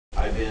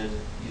been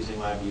using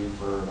LabVIEW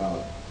for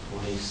about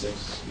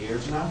 26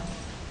 years now,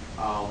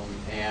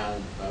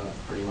 and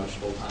pretty much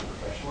full-time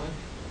professionally.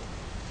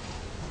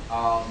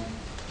 I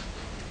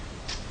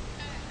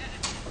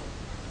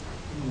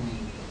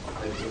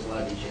was a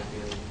LabVIEW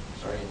champion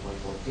starting in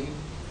 2014.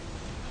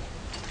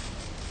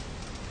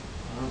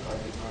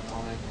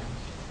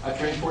 I've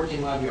trained 14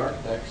 LabVIEW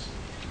architects,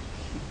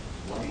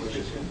 one of which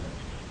is good.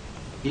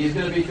 He's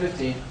going to be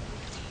 15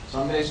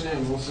 someday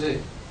soon. We'll see. Do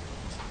you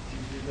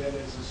do that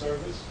as a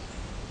service?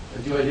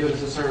 Do I do it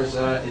as a service?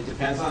 It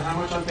depends on how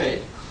much I'm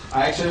paid.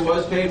 I actually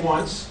was paid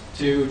once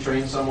to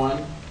train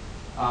someone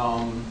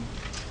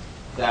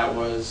that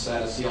was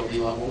at a CLD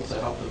level to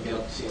help them get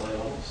up to CLA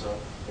level. So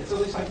it's at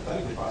least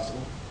hypothetically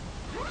possible.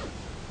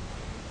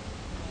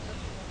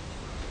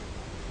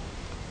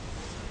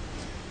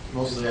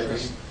 Mostly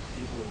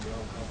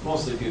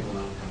people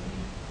know the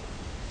company.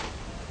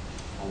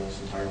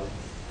 Almost entirely.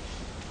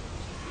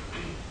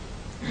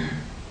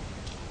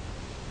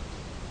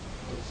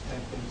 What's 10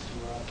 things to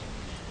rock?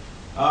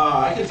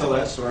 I can tell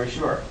that story,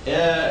 sure.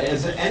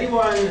 Has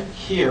anyone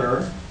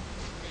here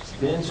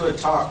been to a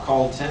talk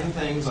called 10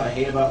 Things I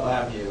Hate About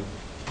LabVIEW?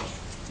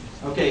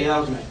 Okay, yeah, that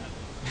was me.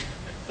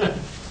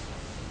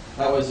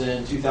 That was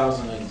in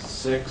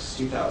 2006,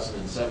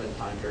 2007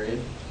 time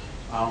period.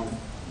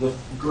 The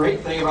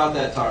great thing about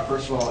that talk,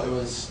 first of all, it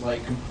was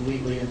like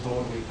completely and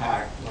totally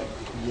packed, like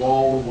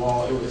wall to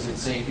wall. It was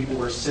insane. People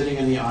were sitting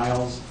in the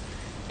aisles,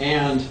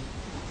 and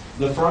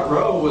the front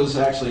row was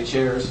actually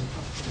chairs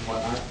and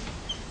whatnot.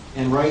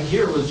 And right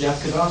here was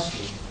Jeff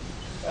Kadowski.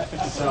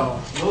 So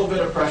a little bit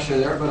of pressure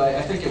there, but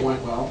I think it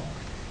went well.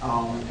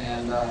 I'll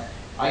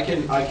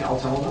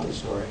tell another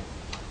story.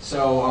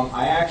 So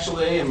I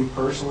actually am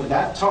personally,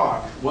 that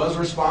talk was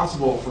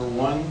responsible for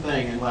one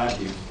thing in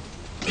LabVIEW.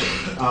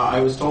 I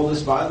was told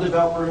this by the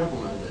developer who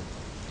implemented it.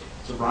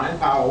 So Brian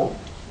Powell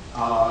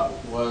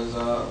was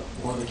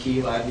one of the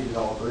key LabVIEW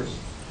developers.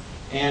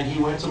 And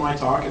he went to my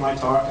talk. In my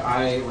talk,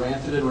 I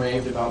ranted and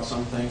raved about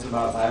some things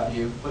about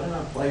LabVIEW, but in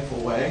a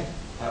playful way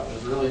that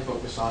was really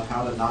focused on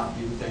how to not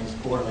do things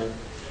poorly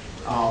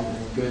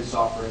and good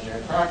software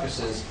engineering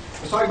practices.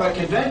 I was talking about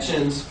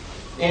conventions,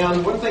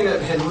 and one thing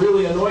that had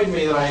really annoyed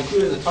me that I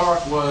included in the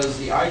talk was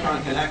the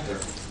icon connector.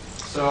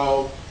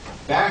 So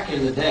back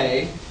in the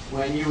day,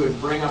 when you would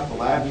bring up the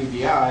LabVIEW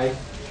VI,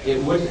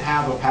 it wouldn't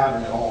have a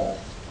pattern at all,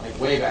 like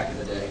way back in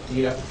the day.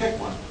 You'd have to pick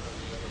one.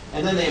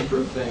 And then they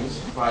improved things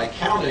by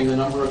counting the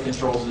number of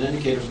controls and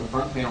indicators in the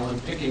front panel and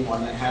picking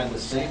one that had the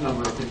same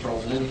number of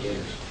controls and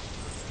indicators,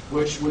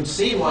 which would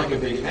seem like a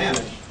big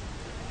advantage.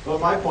 But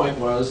my point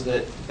was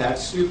that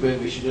that's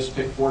stupid. We should just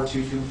pick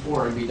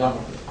 4224 and be done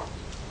with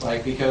it.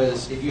 Like,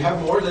 because if you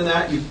have more than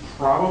that, you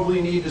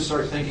probably need to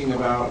start thinking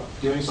about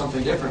doing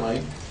something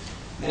differently.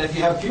 And if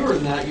you have fewer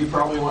than that, you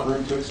probably want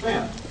room to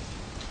expand.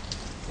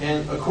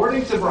 And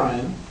according to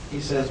Brian, he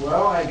says,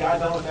 well, I got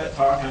done with that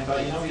talk, and I thought,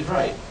 he's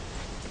right.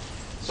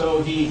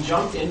 So he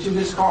jumped into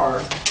his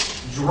car,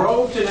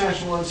 drove to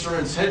National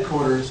Instruments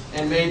headquarters,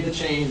 and made the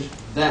change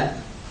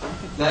then.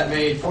 That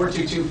made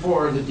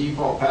 4224 the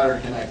default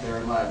pattern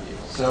connector in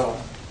LabVIEW. So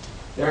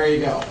there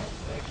you go.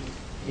 Thank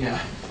you.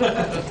 Yeah.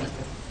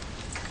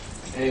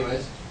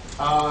 Anyways,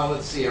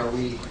 let's see, are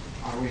we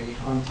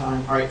on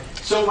time? All right,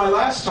 so my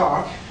last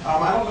talk,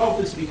 I don't know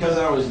if it's because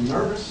I was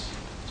nervous,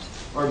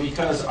 or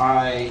because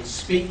I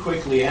speak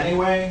quickly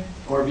anyway,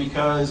 or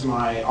because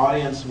my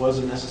audience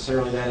wasn't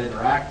necessarily that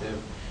interactive,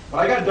 but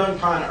I got done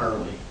kind of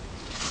early.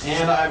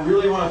 And I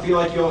really want to feel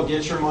like you all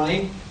get your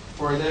money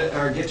for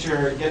or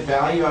get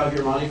value out of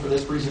your money for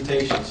this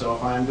presentation. So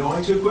if I'm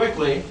going too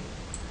quickly,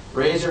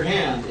 raise your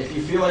hand. If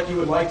you feel like you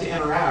would like to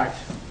interact,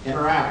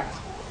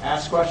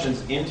 ask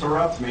questions,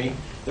 interrupt me.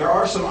 There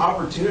are some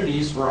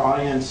opportunities for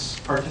audience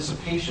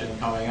participation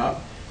coming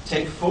up.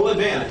 Take full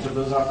advantage of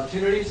those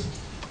opportunities.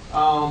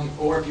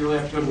 Or if you really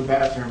have to go to the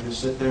bathroom,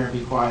 just sit there and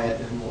be quiet,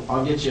 and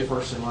I'll get you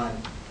first in line.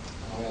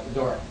 I'll be at the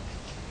door.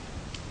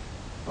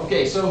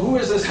 Okay, so who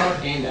is this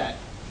talk aimed at?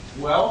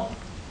 Well,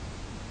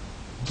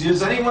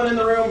 does anyone in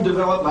the room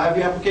develop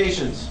LabVIEW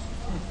applications?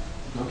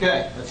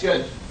 Okay, that's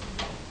good.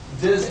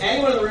 Does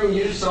anyone in the room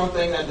use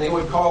something that they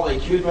would call a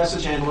queued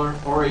message handler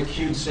or a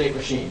queued state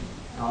machine?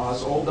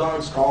 Us old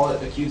dogs call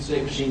it a queued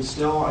state machine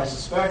still, I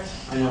suspect.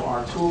 I know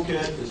our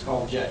toolkit is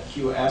called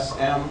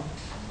JetQSM.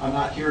 I'm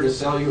not here to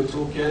sell you a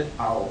toolkit.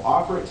 I'll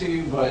offer it to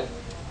you, but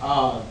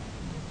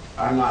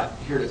I'm not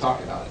here to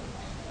talk about it.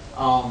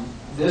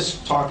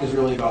 This talk is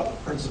really about the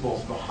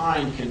principles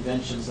behind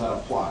conventions that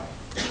apply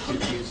to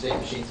queued state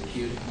machines and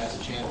queued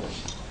message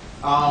handlers.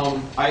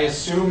 I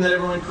assume that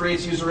everyone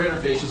creates user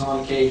interfaces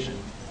on occasion.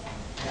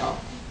 Yeah.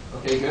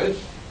 Okay, good.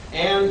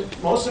 And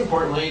most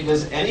importantly,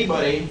 does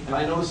anybody, and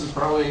I know this is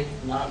probably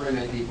not very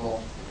many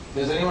people,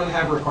 does anyone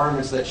have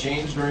requirements that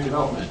change during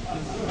development?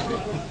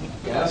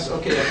 Yes?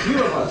 Okay, a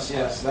few of us,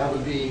 yes. That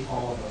would be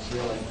all of us,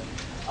 really.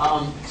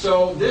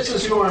 So this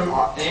is who I'm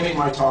aiming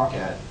my talk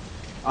at.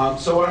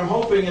 So what I'm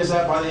hoping is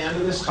that by the end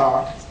of this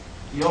talk,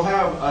 you'll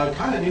have a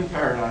kind of new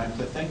paradigm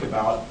to think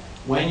about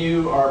when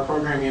you are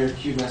programming your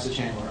Cube message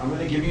handler. I'm going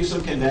to give you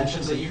some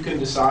conventions that you can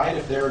decide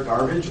if they're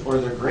garbage or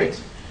they're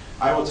great.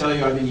 I will tell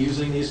you I've been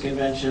using these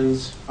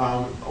conventions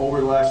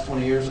over the last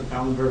 20 years and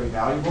found them very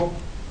valuable.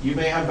 You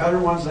may have better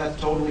ones, that's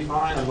totally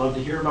fine. I'd love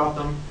to hear about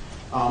them.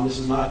 This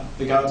is not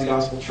the God's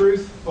gospel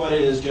truth, but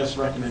it is just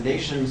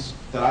recommendations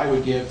that I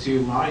would give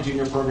to my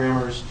junior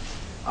programmers.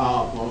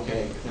 Well,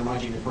 okay, they're my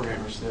junior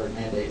programmers, they're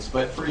mandates.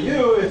 But for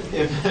you,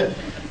 if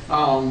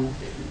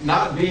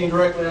not being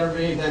directly under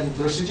me, then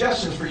there's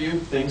suggestions for you,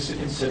 things to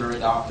consider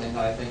adopting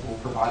that I think will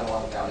provide a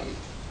lot of value.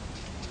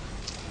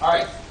 All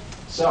right,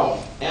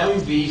 so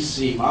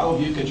MVC, Model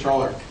View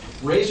Controller.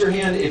 Raise your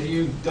hand if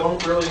you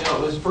don't really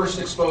know. This is first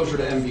exposure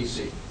to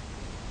MVC.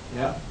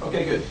 Yeah?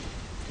 Okay, good.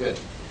 Good.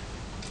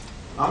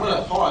 I'm going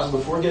to pause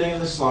before getting in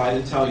the slide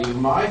and tell you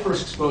my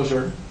first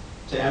exposure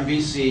to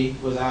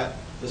MVC was at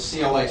the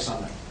CLA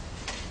Summit.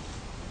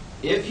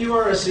 If you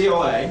are a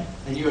CLA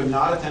and you have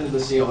not attended the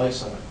CLA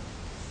Summit,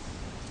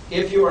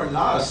 if you are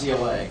not a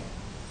CLA,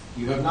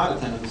 you have not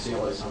attended the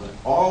CLA Summit.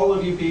 All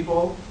of you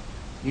people,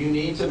 you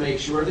need to make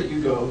sure that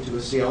you go to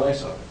a CLA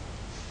Summit.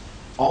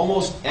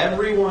 Almost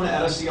everyone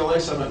at a CLA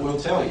Summit will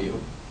tell you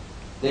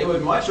they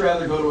would much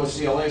rather go to a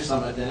CLA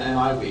Summit than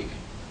NIWeek.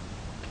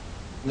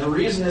 And the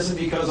reason isn't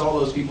because all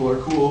those people are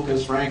cool,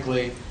 because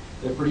frankly,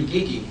 they're pretty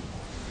geeky.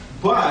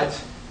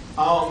 But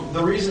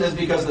the reason is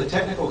because the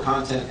technical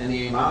content and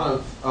the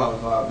amount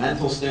of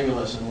mental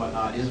stimulus and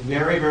whatnot is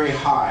very, very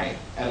high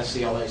at a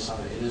CLA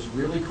Summit. It is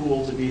really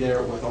cool to be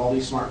there with all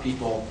these smart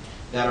people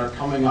that are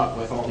coming up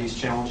with all these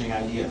challenging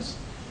ideas.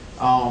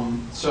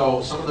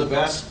 So some of the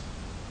best,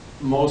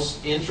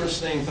 most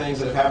interesting things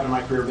that have happened in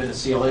my career have been at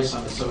CLA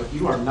Summit. So if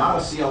you are not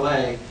a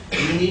CLA,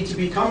 you need to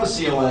become a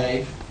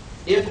CLA,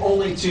 if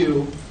only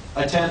to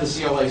attend the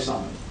CLA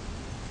Summit.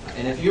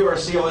 And if you are a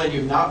CLA and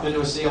you've not been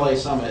to a CLA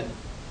Summit,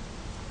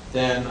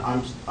 then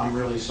I'm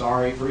really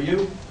sorry for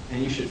you,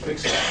 and you should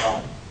fix that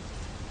problem.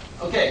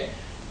 Okay,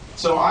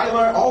 so I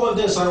learned all of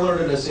this. I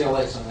learned at a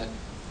CLA Summit.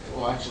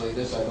 Well, actually,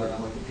 this I learned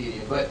on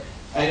Wikipedia, but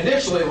I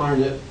initially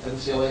learned it at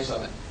the CLA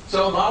Summit.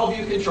 So Model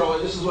View Controller,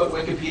 this is what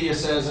Wikipedia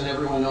says, and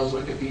everyone knows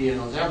Wikipedia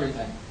knows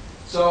everything.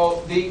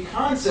 So the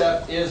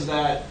concept is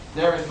that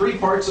there are three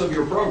parts of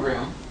your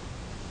program.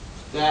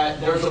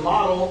 That there's a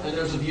model, and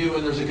there's a view,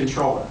 and there's a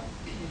controller.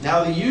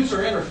 Now the user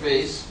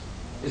interface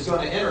is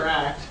going to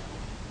interact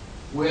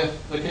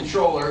with the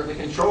controller. The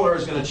controller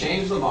is going to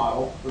change the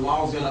model is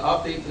going to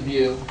update the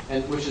view,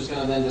 and which is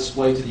going to then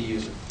display to the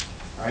user.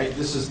 All right,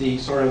 this is the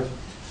sort of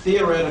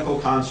theoretical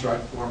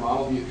construct for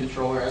Model View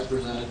Controller as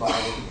presented by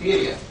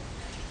Wikipedia.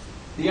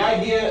 The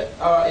idea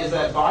is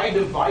that by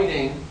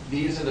dividing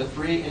these into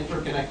three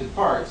interconnected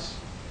parts,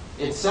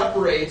 it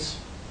separates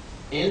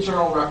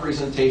internal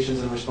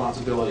representations and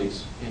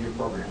responsibilities in your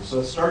program. So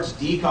it starts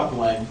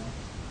decoupling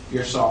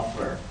your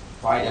software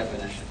by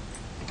definition.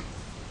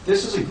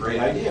 This is a great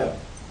idea.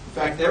 In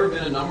fact, there have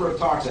been a number of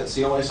talks at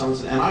CLA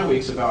Summits and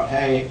NIWeeks about,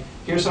 hey,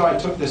 here's how I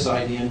took this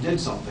idea and did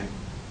something.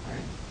 All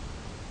right?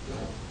 Go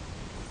ahead.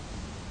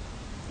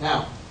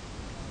 Now,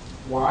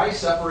 why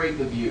separate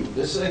the view?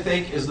 This, I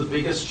think, is the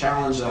biggest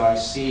challenge that I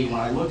see when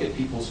I look at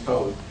people's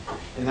code.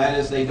 And that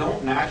is they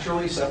don't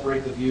naturally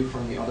separate the view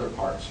from the other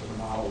parts, from the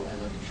model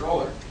and the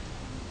controller.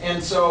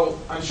 And so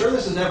I'm sure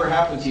this has never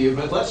happened to you,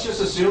 but let's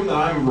just assume that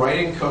I'm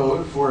writing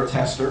code for a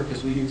tester,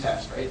 because we do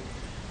test, right?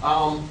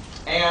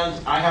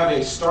 And I have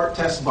a start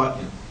test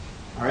button,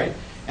 all right?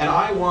 And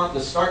I want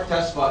the start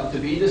test button to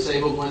be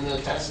disabled when the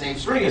test name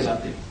string is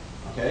empty.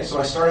 Okay, so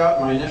I start out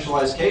in my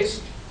initialized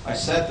case. I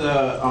set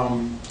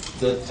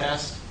the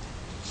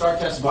start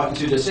test button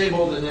to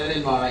disabled, and then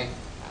in my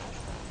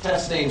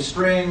test name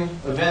string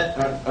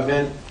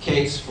event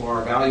case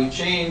for value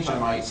change, I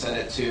might set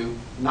it to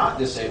not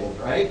disabled,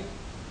 right?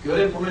 Good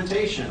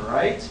implementation,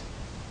 right?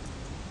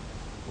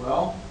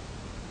 Well,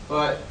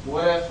 but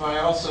what if I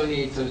also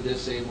need to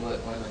disable it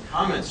when the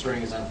comment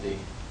string is empty?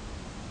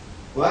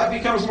 Well, that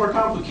becomes more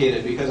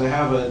complicated because I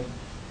have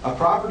a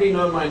property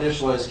node in my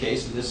initialized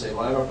case to disable.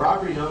 I have a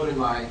property node in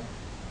my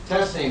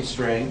test name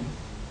string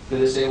to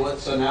disable it,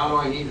 so now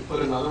I need to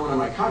put another one in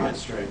my comment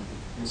string.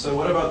 And so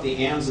what about the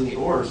ands and the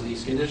ors of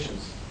these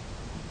conditions?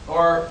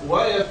 Or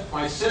what if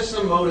my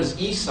system mode is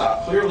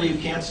e-stop? Clearly you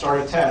can't start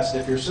a test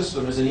if your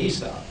system is an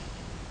e-stop,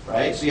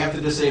 right? So you have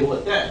to disable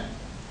it then.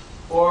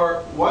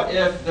 Or what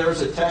if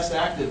there's a test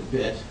active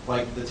bit,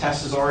 like the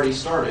test has already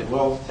started?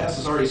 Well, if the test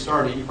has already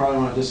started, you probably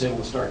want to disable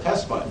the start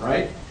test button,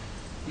 right?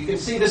 You can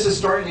see this is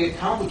starting to get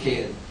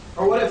complicated.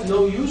 Or what if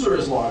no user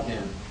is logged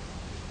in,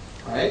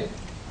 right?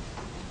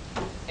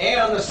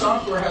 And the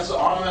software has to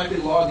automatically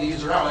log the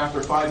user out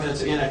after 5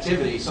 minutes of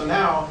inactivity. So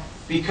now,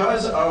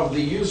 because of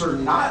the user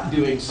not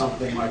doing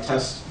something,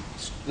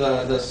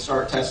 the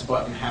start test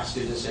button has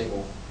to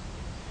disable.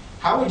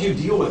 How would you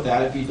deal with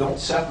that if you don't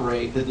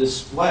separate the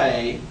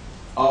display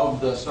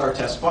of the start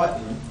test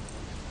button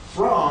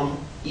from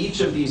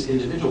each of these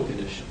individual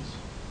conditions?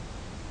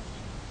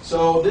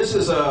 So this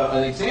is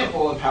an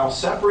example of how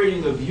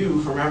separating the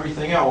view from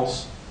everything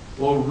else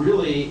will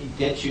really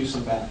get you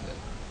some benefit.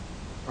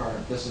 or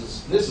this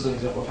is an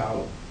example of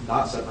how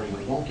not separating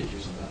it won't get you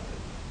some benefit.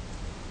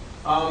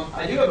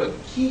 I do have a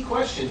key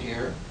question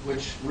here,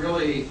 which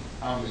really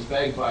is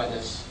begged by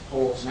this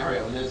whole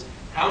scenario, and is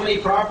how many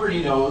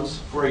property nodes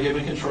for a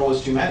given control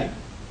is too many?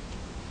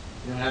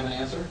 You don't have an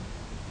answer?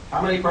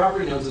 How many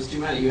property nodes is too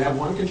many? You have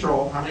one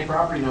control. How many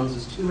property nodes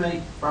is too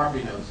many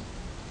property nodes?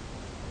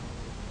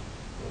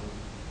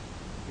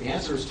 The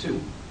answer is 2.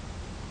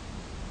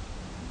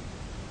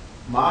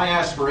 My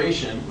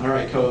aspiration, all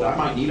right, code, I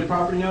might need a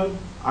property node.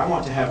 I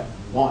want to have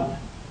 1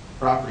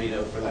 property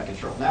node for that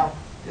control. Now,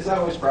 is that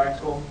always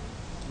practical?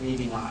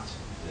 Maybe not.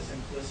 Is this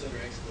implicit or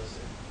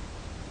explicit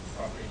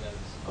property nodes?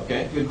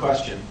 Okay, good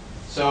question.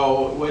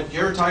 So what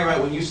you're talking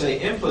about when you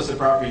say implicit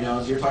property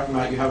nodes, you're talking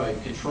about you have a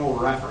control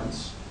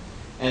reference,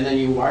 and then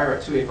you wire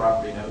it to a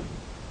property node.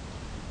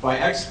 By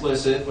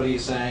explicit, what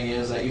he's saying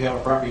is that you have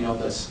a property node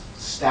that's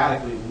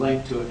statically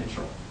linked to a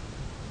control.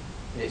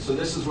 Okay, so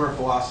this is where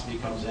philosophy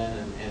comes in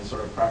and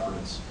sort of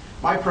preference.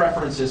 My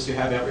preference is to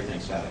have everything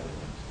statically linked.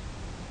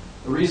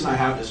 The reason I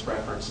have this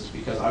preference is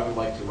because I would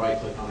like to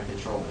right-click on a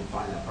control and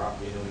find that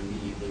property node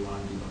immediately when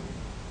I'm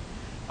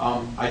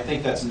debugging. I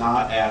think that's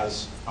not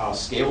as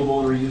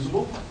scalable and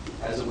reusable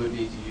as it would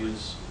be to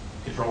use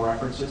control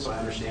references. So I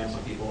understand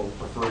some people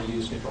prefer to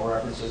use control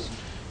references.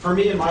 For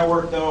me, in my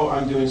work, though,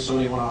 I'm doing so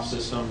many one-off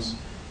systems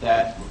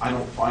that I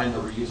don't find the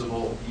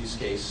reusable use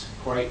case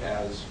quite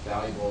as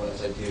valuable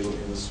as I do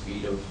in the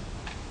speed of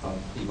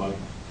debugging.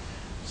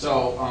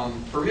 So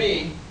for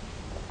me,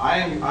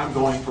 I'm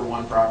going for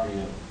 1 property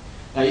node.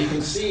 Now you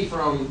can see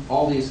from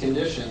all these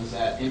conditions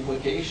that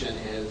implication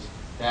is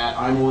that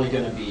I'm only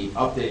going to be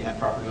updating that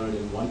property node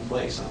in 1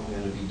 place. I'm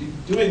going to be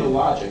doing the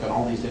logic on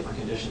all these different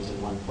conditions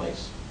in 1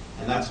 place.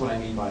 And that's what I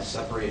mean by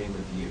separating the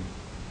view.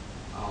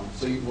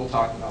 So we'll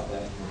talk about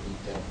that in more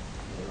detail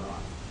later on.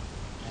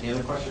 Any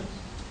other questions?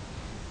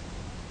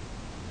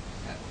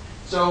 Okay.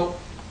 So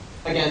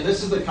again,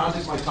 this is the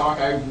context of my talk.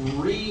 I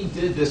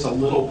redid this a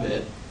little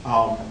bit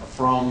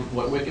from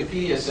what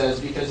Wikipedia says,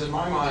 because in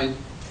my mind,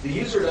 the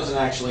user doesn't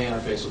actually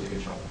interface with the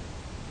controller.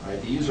 Right?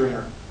 The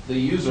user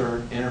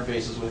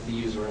interfaces with the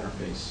user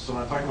interface. So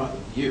when I'm talking about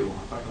the view,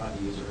 I'm talking about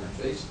the user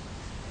interface.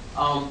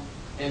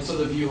 And so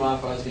the view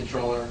modifies the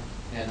controller,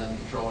 and then the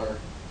controller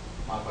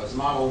modifies the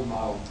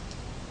model.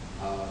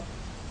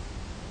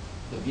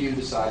 The view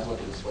decides what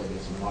to display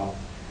based on the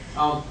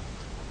model.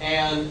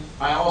 And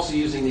I'm also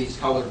using these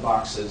colored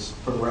boxes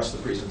for the rest of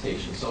the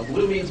presentation. So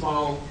blue means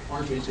model,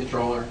 orange means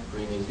controller,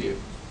 green means view.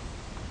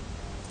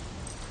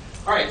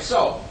 All right,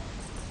 so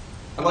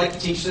I'd like to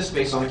teach this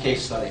based on a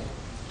case study.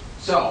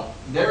 So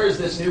there is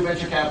this new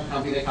venture capital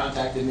company that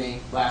contacted me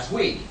last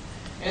week.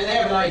 And they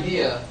have an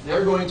idea.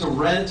 They're going to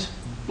rent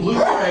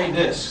Blu-ray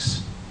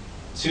discs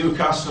to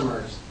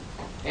customers.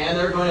 And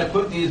they're going to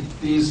put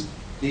these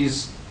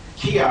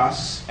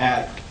kiosks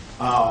at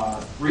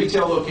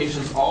retail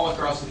locations all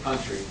across the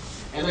country.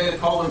 And they're going to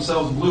call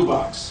themselves Blue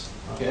Box.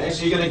 Okay,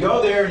 so you're going to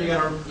go there and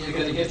you're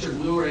going to get your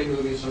Blu-ray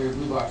movies from your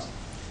Blue Box.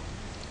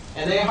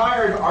 And they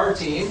hired our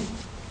team,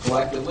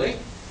 collectively,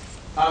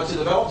 to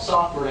develop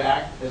software to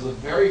act as the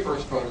very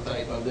first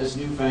prototype of this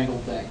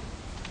newfangled thing.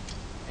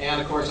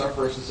 And of course, our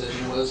first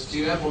decision was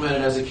to implement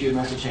it as a queued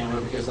message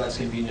handler because that's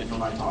convenient for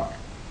my talk.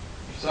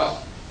 So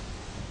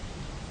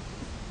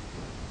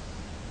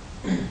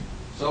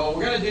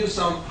we're going to do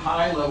some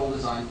high-level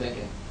design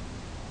thinking.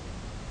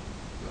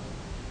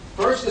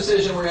 First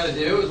decision we're going to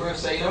do is we're going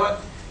to say, you know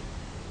what?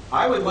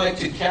 I would like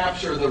to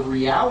capture the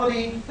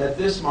reality that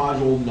this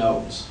module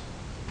knows.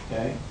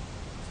 Okay?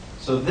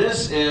 So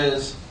this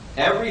is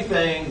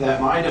everything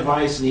that my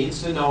device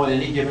needs to know at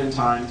any given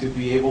time to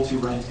be able to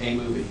rent a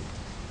movie.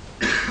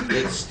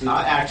 It's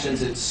not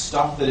actions, it's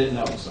stuff that it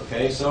knows.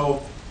 Okay?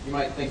 So you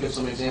might think of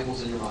some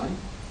examples in your mind.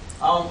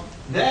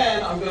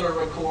 Then I'm going to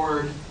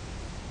record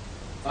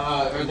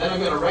then I'm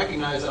going to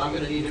recognize that I'm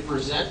going to need to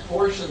present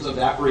portions of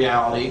that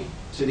reality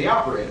to the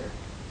operator,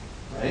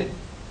 right?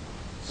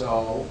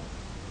 So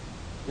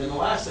then the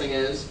last thing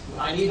is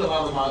I need to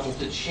allow the module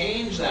to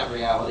change that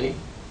reality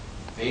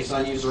based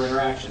on user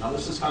interaction. Now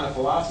this is kind of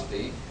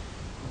philosophy,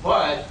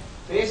 but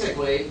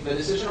basically the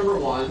decision number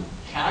 1,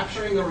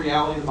 capturing the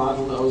reality the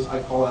module knows,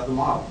 I call that the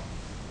model.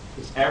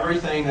 It's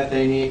everything that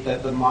they need,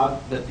 that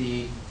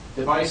the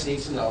device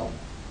needs to know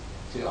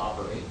to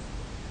operate.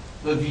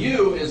 The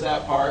view is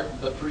that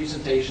part, the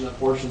presentation of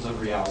portions of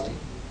reality.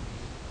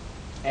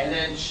 And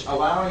then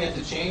allowing it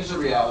to change the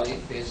reality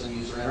based on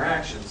user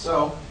interaction.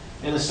 So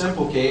in a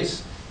simple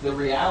case, the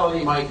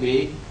reality might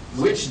be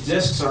which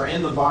discs are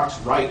in the box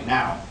right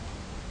now.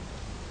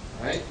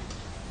 Right?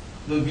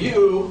 The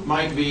view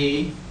might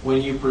be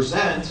when you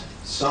present,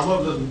 some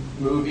of the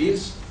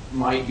movies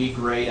might be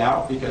grayed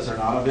out because they're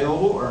not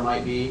available, or it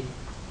might be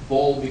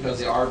bold because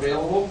they are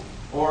available.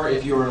 Or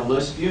if you were in a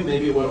list view,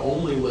 maybe it would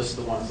only list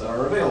the ones that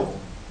are available.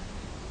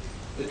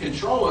 The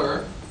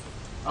controller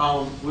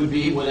would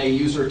be when a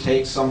user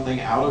takes something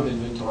out of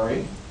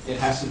inventory, it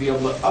has to be able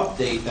to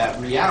update that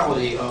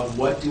reality of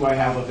what do I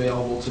have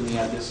available to me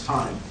at this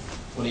time.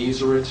 When a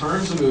user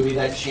returns a movie,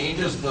 that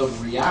changes the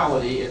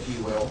reality, if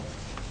you will,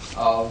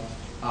 of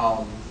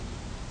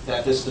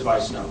that this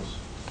device knows,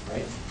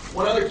 right?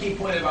 One other key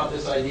point about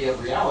this idea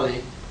of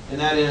reality, and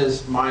that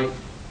is my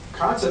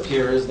concept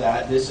here is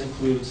that this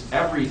includes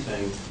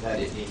everything that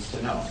it needs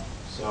to know.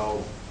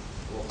 So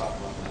we'll talk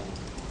about that.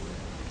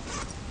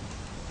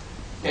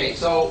 Okay,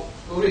 so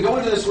when we go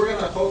into this, we're going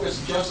to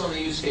focus just on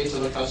the use case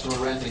of a customer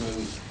renting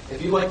movie.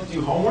 If you'd like to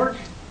do homework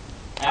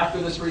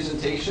after this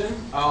presentation,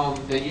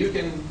 then you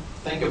can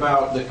think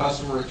about the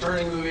customer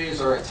returning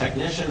movies, or a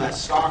technician that's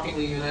stocking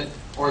the unit,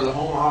 or the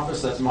home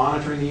office that's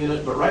monitoring the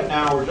unit. But right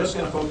now, we're just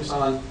going to focus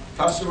on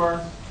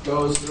customer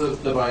goes to the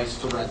device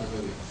to rent the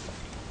movie.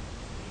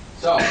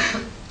 So,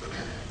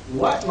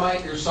 what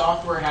might your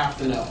software have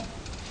to know?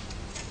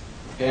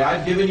 Okay,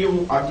 I've given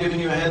you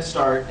a head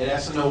start. It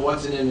has to know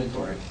what's in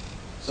inventory.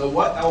 So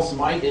what else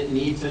might it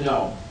need to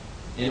know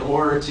in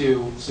order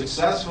to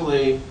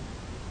successfully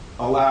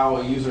allow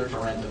a user to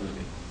rent a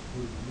movie?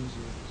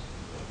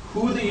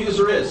 Who the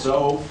user is.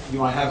 So you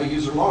might have a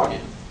user login.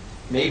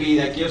 Maybe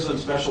that gives them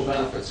special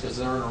benefits because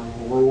they're in a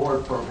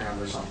reward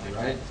program or something,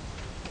 right?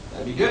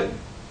 That'd be good.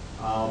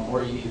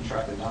 Or you need to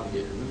track them down to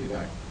get your movie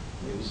back.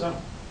 Maybe so.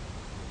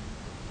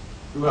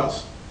 Who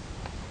else?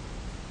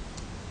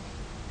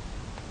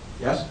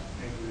 Yes?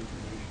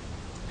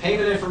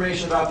 Payment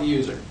information about the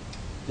user.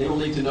 They will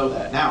need to know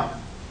that. Now,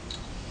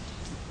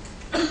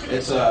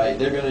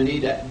 they're going to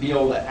need to be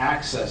able to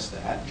access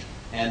that,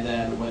 and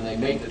then when they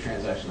make the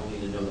transaction, they'll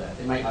need to know that.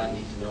 They might not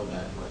need to know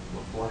that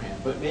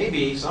beforehand, but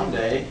maybe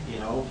someday,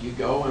 if you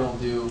go and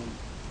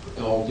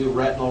it'll do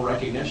retinal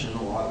recognition,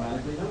 it'll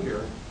automatically know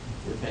your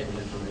payment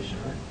information,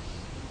 right?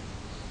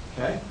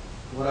 Okay.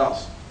 What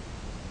else?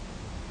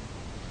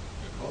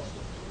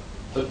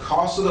 The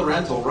cost of the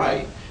rental,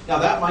 right? Now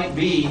that might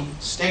be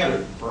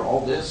standard for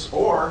all discs,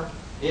 or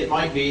it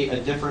might be a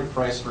different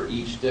price for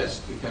each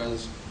disc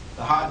because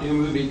the hot new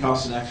movie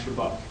costs an extra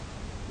 $1.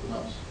 Who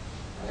knows,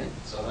 right?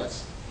 So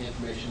that's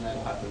information that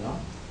it'll have to know.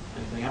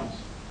 Anything else?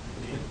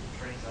 The date of the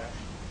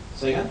transaction.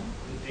 Say again?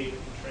 The date of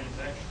the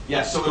transaction.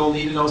 Yeah, so it'll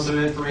need to know some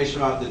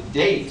information about the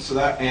date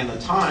and the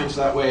time, so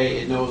that way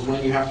it knows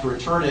when you have to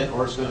return it,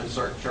 or it's going to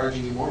start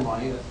charging you more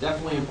money. That's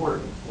definitely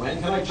important.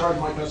 When can I charge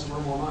my customer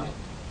more money?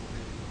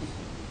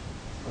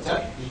 What's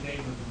that? The name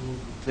of the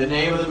movie. The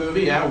name of the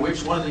movie, yeah,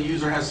 which one the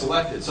user has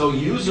selected. So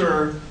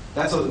user,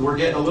 we're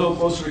getting a little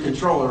closer to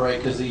controller, right?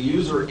 Because the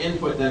user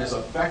input then is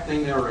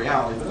affecting their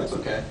reality, but that's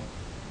okay.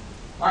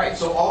 All right,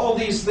 so all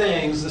these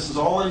things, this is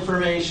all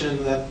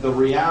information that the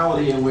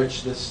reality in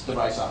which this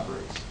device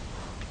operates.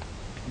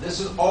 This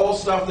is all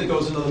stuff that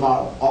goes into the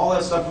model. All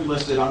that stuff we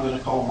listed, I'm going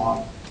to call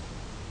model.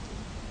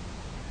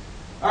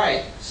 All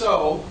right,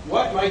 so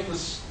what might the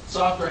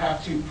software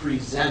have to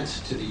present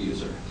to the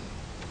user?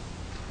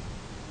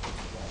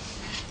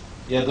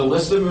 Yeah, the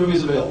list of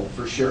movies available,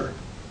 for sure.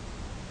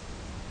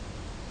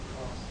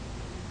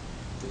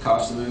 The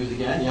cost of the movies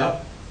again,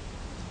 yep.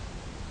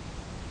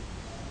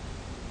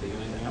 Think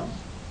of anything else?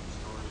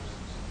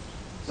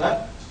 Is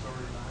that?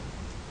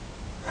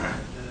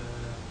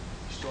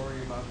 The story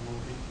about the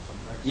movie.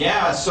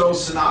 Yeah, so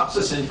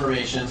synopsis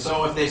information.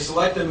 So if they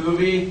select a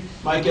movie,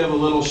 might give a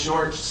little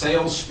short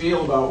sales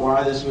spiel about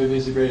why this movie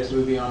is the greatest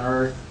movie on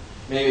earth.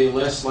 Maybe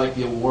list like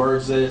the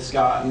awards that it's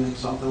gotten,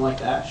 something like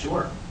that.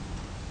 Sure.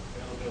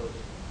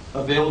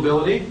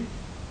 Availability?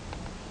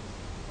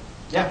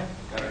 Yeah.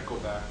 Gotta go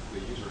back to the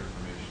user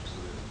information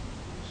so that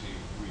you see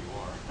who you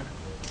are.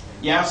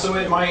 Yeah, so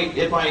it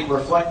might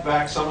reflect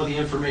back some of the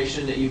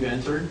information that you've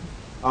entered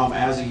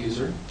as a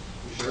user.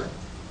 For sure.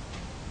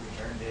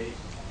 Return date.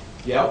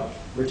 Yep.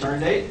 Return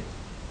date.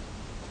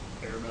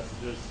 Error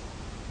messages.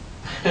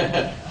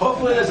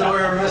 Hopefully there's no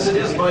error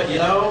messages, but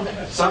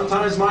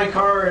sometimes my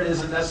card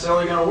isn't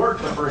necessarily going to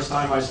work the first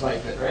time I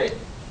swipe it, right?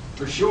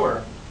 For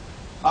sure.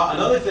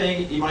 Another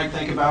thing you might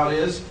think about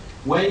is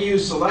when you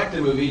select a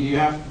movie,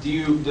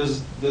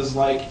 does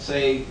like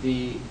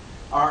say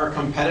our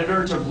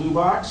competitor to Blue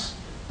Box,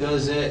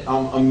 does it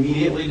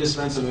immediately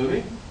dispense a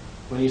movie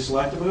when you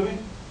select a movie?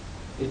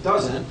 It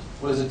doesn't.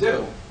 What does it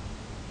do?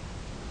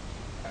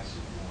 Ask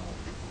if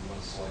you want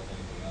to select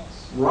anything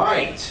else.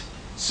 Right.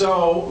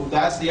 So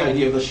that's the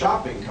idea of the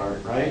shopping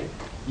cart, right?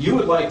 You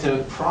would like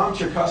to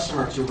prompt your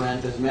customer to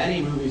rent as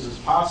many movies as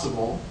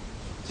possible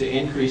to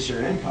increase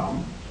your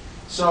income.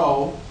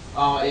 So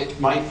it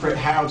might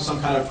have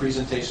some kind of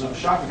presentation of a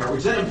shopping cart,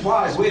 which then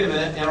implies, wait a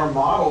minute, in our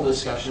model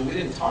discussion, we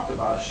didn't talk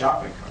about a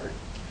shopping cart.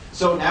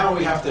 So now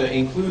we have to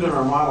include in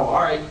our model,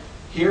 all right,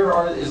 here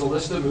is a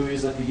list of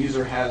movies that the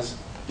user has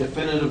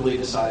definitively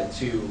decided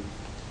to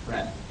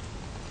rent.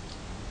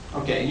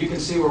 Okay, you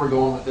can see where we're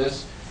going with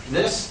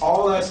this.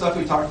 All that stuff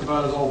we talked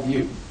about is all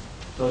view.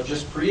 So it's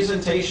just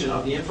presentation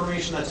of the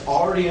information that's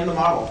already in the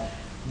model.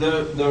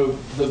 The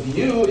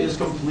view is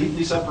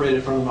completely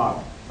separated from the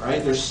model.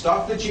 Right? There's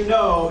stuff that you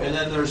know, and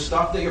then there's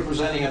stuff that you're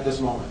presenting at this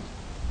moment.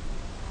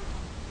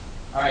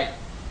 All right.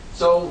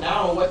 So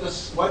now what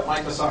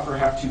might the software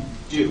have to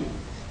do?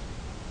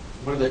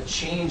 What are the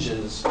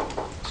changes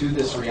to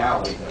this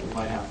reality that we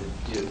might have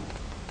to do?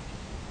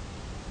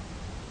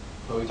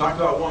 So we talked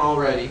about one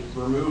already,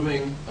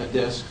 removing a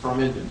disk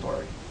from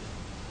inventory.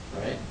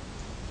 Right?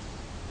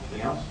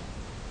 Anything else?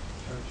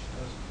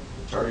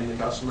 Charting the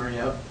customer,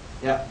 yep.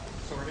 Yep.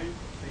 Sorting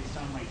based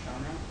on like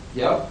genre?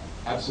 Yep,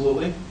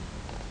 absolutely.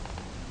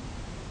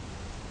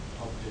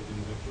 Update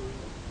inventory.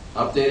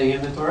 Updating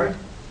inventory.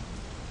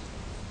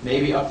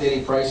 Maybe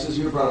updating prices.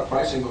 You brought up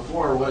pricing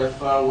before. What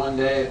if one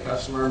day a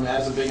customer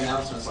has a big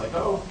announcement? It's like,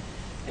 oh,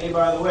 hey,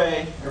 by the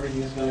way,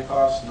 everything is going to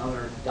cost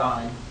another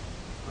dime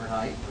per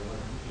night.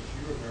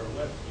 If you were their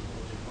left,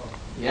 it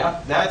would be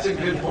Yeah, that's a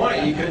good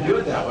point. You could do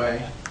it that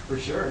way, for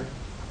sure.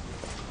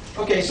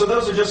 Okay, so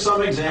those are just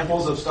some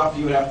examples of stuff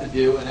you would have to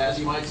do. And as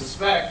you might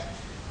suspect,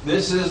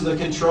 this is the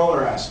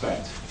controller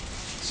aspect.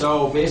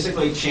 So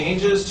basically,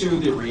 changes to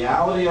the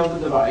reality of the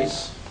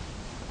device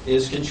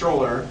is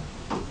controller.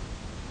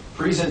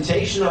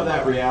 Presentation of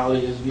that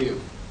reality is view.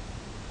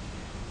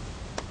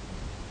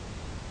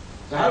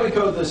 So how do we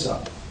code this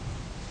up?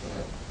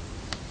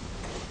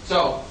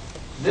 So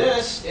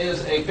this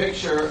is a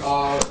picture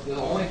of the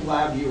only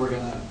LabVIEW we're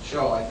going to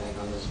show, I think,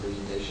 on this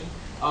presentation,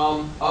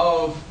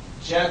 of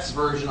Jet's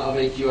version of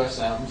a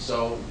QSM.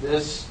 So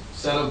this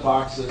set of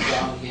boxes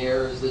down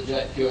here is the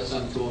Jet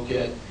QSM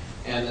toolkit,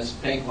 and this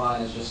pink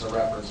line is just a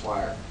reference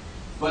wire.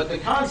 But the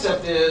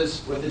concept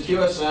is, with the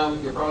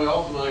QSM, you're probably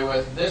all familiar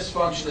with, this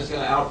function is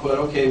going to output,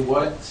 okay,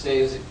 what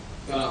state is it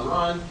going to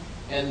run?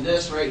 And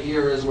this right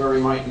here is where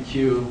we might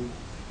enqueue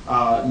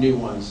new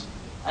ones.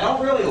 I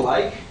don't really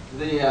like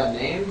the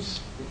names,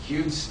 the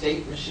queued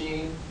state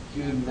machine,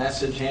 queued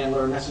message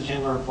handler. Message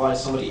handler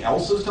implies somebody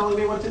else is telling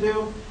me what to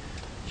do.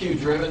 Queue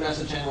driven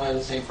message handler has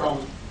the same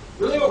problem.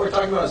 Really what we're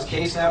talking about is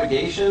case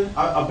navigation.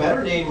 A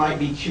better name might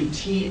be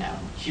QTM,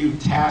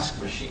 queued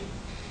task machine.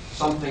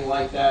 Something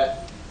like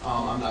that.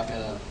 I'm not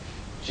going to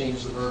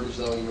change the verbiage,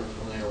 though. You're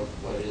familiar with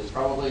what it is,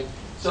 probably.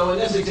 So in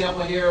this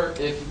example here,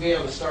 if we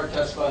have a start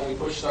test button, we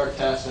push start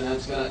test, and then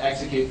it's going to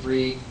execute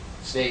 3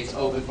 states: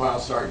 open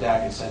file, start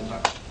DAC, and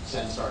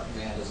send start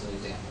command as an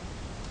example.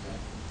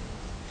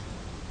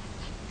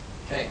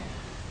 Okay.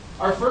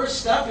 Our first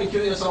step in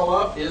queuing this all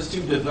up is to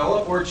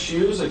develop or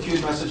choose a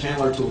queued message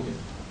handler toolkit.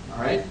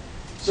 All right.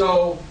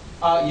 So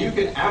you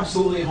can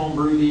absolutely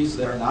homebrew these.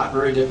 They're not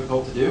very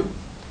difficult to do.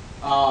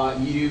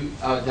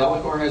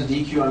 Delacorp has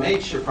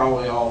DQMH. You're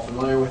probably all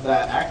familiar with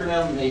that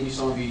acronym. Maybe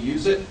some of you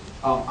use it.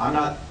 I'm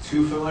not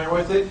too familiar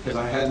with it because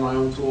I had my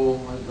own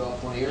tool I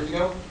developed 20 years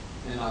ago,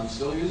 and I'm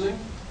still using.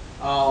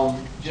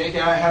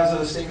 JKI has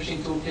a state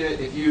machine toolkit.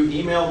 If you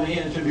email me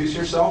and introduce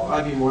yourself,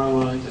 I'd be more than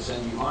willing to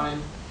send you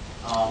mine.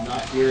 I'm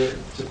not here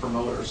to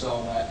promote or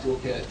sell that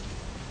toolkit.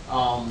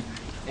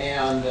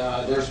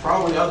 There's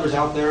probably others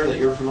out there that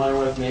you're familiar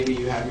with. Maybe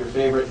you have your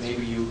favorite.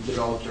 Maybe you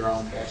developed your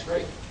own. That's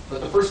great. But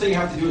the first thing you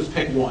have to do is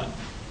pick one,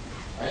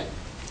 right?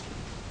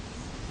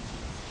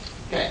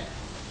 Okay.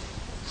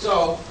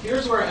 So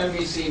here's where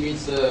MVC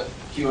meets the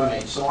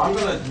QMH. So I'm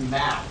going to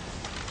map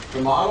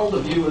the model,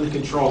 the view, and the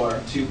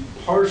controller to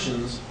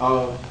portions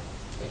of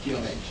a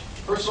QMH.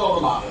 First of all,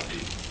 the model.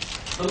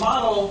 The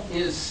model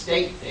is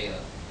state data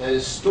that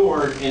is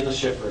stored in the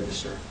shift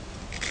register.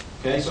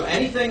 Okay, so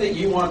anything that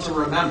you want to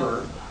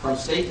remember from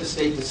state to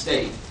state to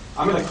state,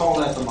 I'm going to call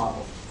that the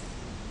model.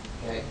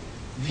 Okay.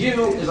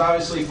 View is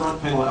obviously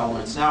front panel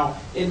elements. Now,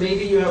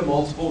 maybe you have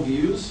multiple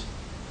views.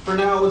 For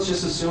now, let's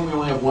just assume we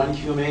only have one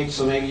QMH,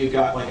 so maybe you've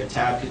got like a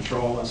tab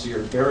control, and so your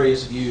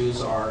various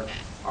views are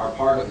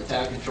part of the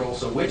tab control.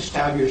 So which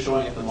tab you're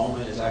showing at the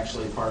moment is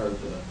actually part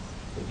of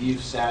the view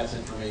stats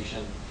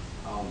information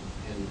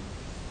and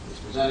it's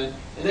presented.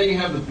 And then you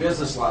have the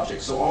business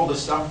logic, so all the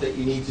stuff that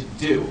you need to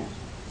do,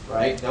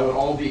 right? That would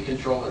all be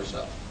controller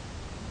stuff.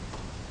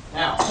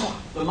 Now,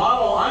 the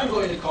model I'm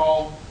going to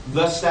call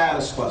the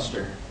status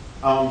cluster.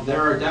 There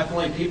are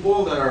definitely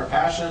people that are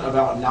passionate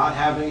about not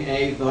having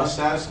the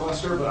status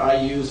cluster, but I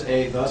use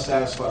the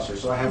status cluster.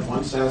 So I have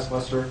one status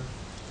cluster.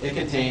 It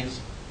contains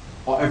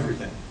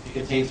everything. It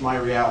contains my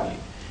reality.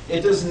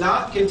 It does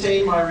not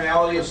contain my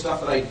reality of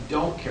stuff that I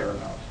don't care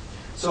about.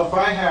 So if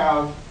I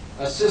have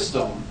a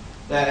system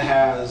that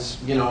has,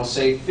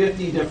 say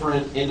 50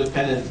 different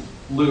independent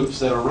loops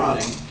that are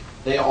running,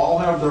 they all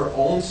have their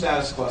own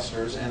status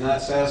clusters, and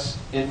that status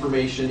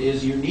information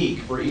is unique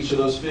for each of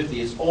those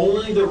 50. It's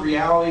only the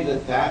reality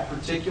that that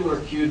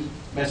particular queued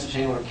message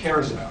handler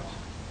cares about,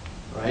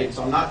 right?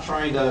 So I'm not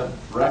trying to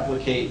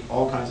replicate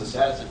all kinds of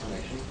status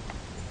information.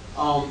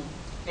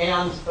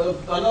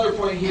 Another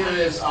point here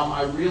is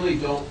I really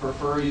don't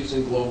prefer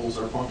using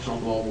globals or functional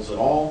globals at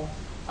all.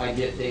 I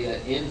get data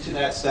into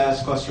that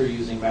status cluster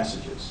using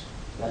messages.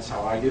 That's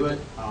how I do it.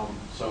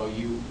 So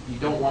you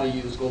don't want to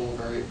use global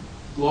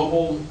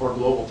or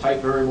global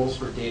type variables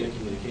for data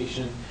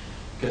communication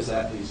because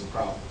that leads to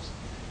problems.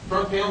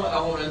 Front panel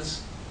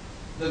elements,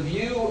 the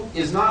view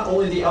is not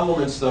only the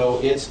elements though,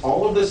 it's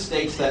all of the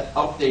states that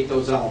update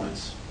those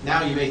elements.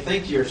 Now you may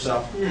think to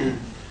yourself,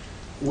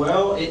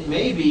 well, it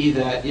may be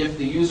that if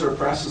the user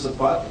presses a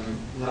button,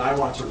 then I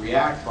want to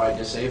react by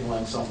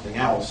disabling something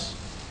else.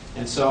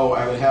 And so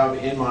I would have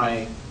in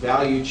my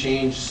value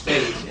change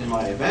state in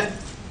my event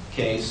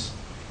case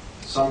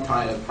some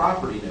kind of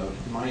property node.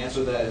 And my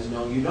answer to that is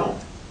no, you don't.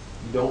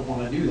 You don't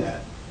want to do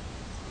that.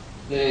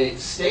 The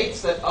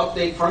states that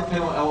update front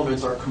panel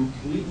elements are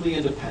completely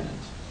independent.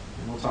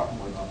 And we'll talk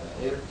more about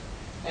that later.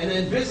 And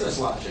then business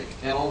logic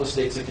and all the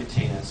states that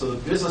contain it. So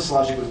the business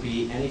logic would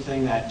be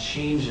anything that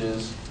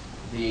changes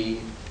the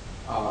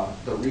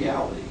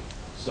reality.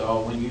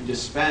 So when you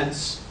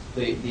dispense,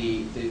 the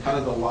kind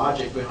of the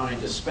logic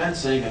behind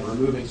dispensing and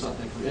removing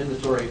something from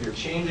inventory, if you're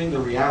changing the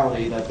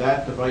reality that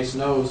that device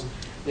knows,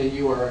 then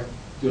you are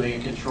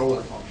doing a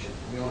controller function.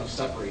 We want to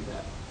separate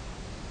that.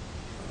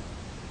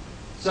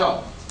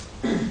 So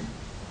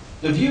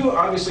the view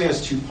obviously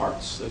has two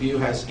parts. The view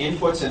has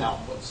inputs and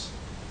outputs.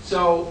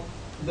 So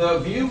the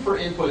view for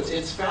inputs,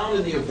 it's found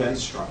in the event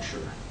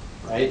structure,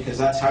 right? Because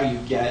that's how you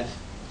get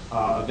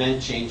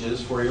event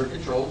changes for your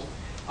controls.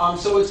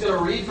 So it's going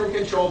to read from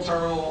control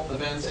terminal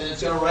events, and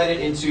it's going to write it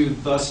into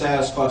the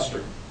status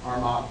cluster, our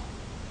model.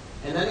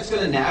 And then it's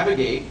going to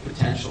navigate,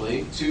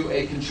 potentially, to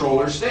a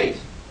controller state,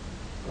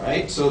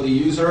 right? So the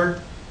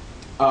user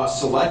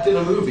selected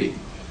a movie.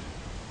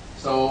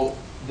 So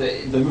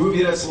the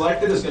movie that's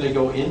selected is going to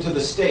go into the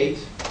state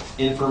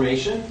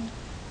information,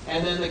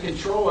 and then the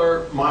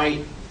controller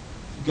might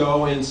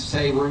go and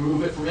say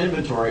remove it from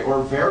inventory,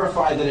 or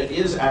verify that it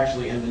is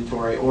actually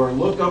inventory, or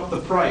look up the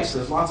price.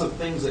 There's lots of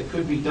things that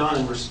could be done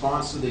in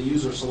response to the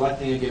user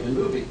selecting a given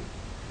movie.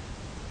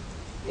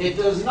 It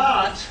does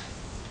not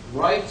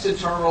write to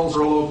terminals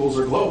or locals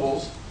or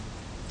globals.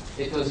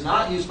 It does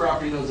not use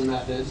property nodes and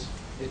methods.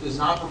 It does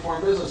not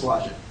perform business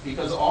logic,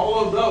 because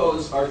all of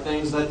those are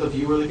things that the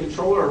viewer or the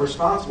controller are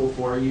responsible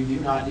for. You do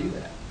not do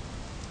that.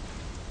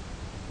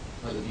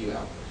 Or the view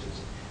output.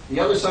 The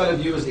other side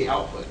of view is the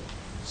output.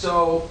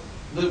 So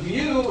the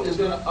view is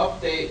going to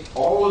update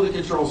all of the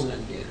controls and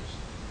indicators.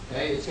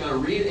 Okay? It's going to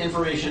read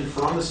information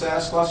from the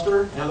status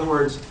cluster. In other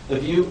words, the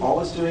view,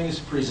 all it's doing is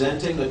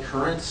presenting the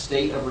current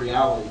state of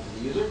reality to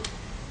the user.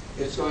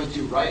 It's going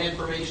to write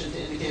information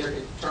to indicator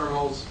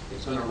terminals.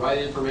 It's going to write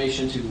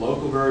information to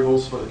local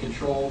variables for the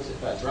controls,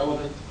 if that's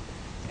relevant.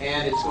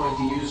 And it's going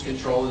to use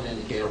control and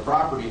indicator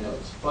property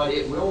nodes. But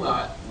it will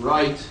not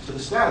write to the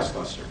status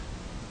cluster.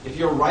 If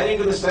you're writing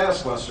to the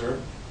status cluster,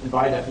 and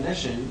by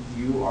definition,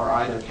 you are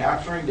either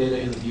capturing data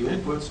in the view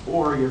inputs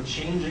or you're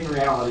changing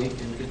reality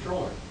in the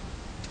controller.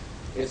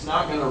 It's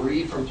not going to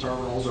read from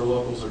terminals or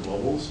locals or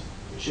globals.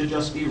 It should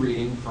just be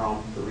reading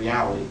from the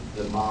reality,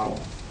 the model.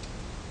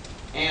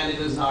 And it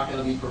is not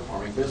going to be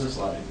performing business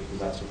logic, because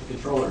that's what the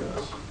controller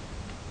does.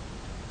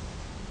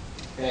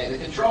 Okay,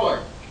 the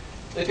controller.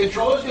 The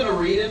controller is going to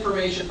read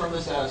information from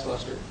the status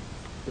cluster.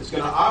 It's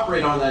going to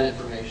operate on that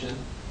information,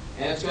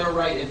 and it's going to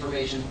write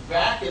information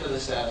back into the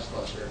status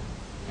cluster.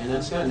 And then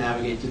it's going to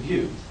navigate to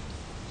view.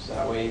 So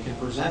that way it can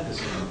present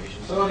this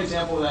information. So an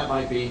example of that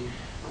might be,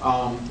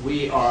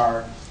 we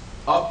are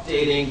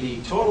updating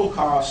the total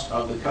cost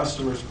of the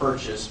customer's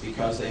purchase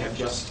because they have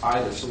just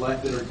either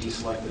selected or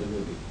deselected a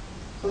movie.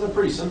 So it's a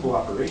pretty simple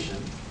operation,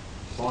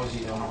 as long as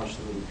you know how much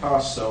the movie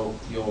costs. So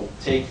you'll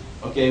take,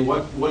 okay,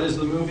 what is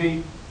the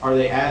movie? Are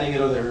they adding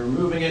it or they're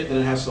removing it? Then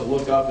it has to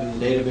look up in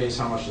the database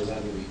how much does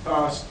that movie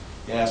cost.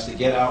 It has to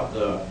get out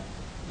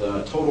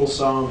the total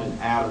sum and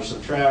add or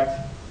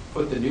subtract,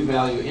 put the new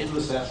value into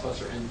the status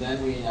cluster, and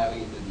then we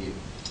navigate the view.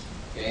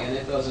 Okay, and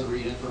it doesn't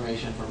read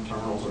information from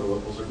terminals or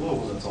locals or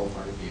globals. That's all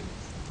part of view.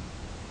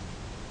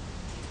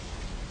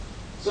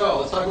 So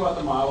let's talk about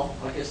the model.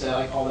 Like I said,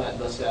 I call that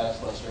the status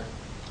cluster.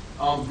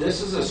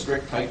 This is a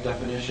strict type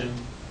definition.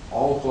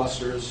 All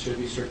clusters should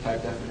be strict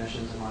type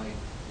definitions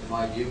in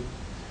my view.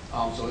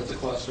 So it's a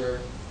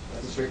cluster.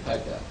 That's a strict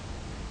type def.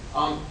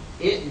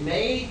 It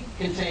may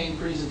contain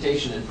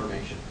presentation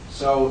information.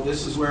 So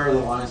this is where the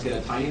lines get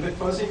a tiny bit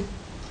fuzzy.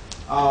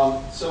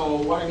 So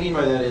what I mean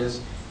by that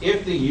is,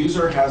 if the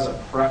user has a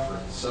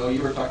preference, so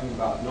you were talking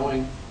about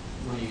knowing,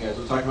 one of you guys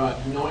were talking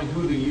about knowing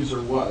who the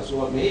user was.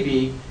 Well, it may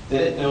be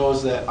that it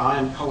knows that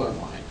I'm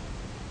colorblind.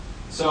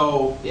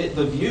 So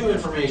the view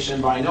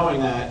information, by knowing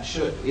that,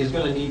 is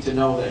going to need to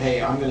know that,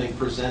 hey, I'm going to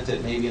present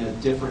it maybe in a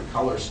different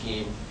color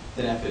scheme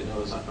than if it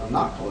knows I'm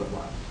not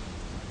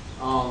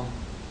colorblind.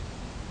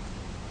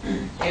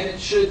 And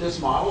this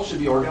model should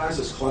be organized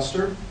as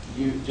cluster.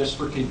 Just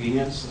for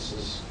convenience, this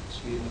is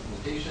speed of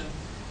implementation.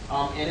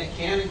 And it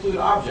can include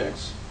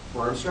objects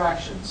for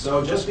abstraction.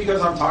 So just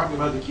because I'm talking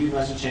about the queued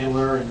message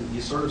handler and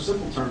these sort of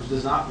simple terms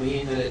does not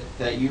mean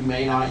that you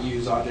may not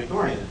use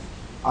object-oriented.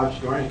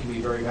 Object-oriented can be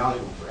very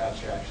valuable for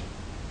abstraction.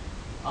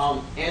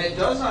 And it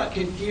does not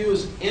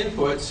confuse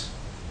inputs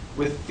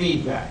with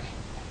feedback.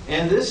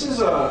 And this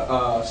is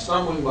a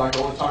stumbling block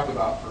I want to talk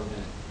about for a minute.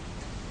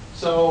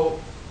 So,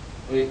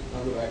 wait,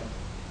 I'll go back.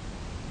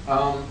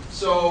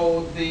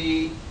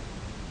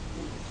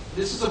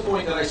 This is a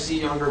point that I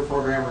see younger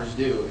programmers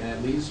do, and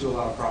it leads to a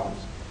lot of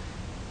problems.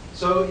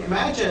 So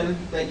imagine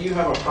that you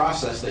have a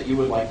process that you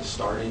would like to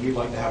start, and you'd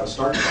like to have a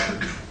start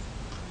button.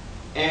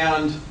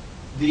 And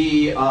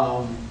you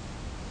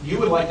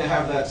would like to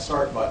have that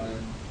start button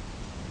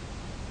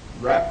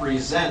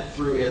represent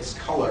through its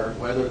color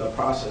whether the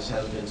process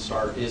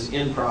is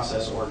in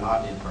process or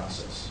not in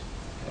process.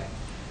 Okay.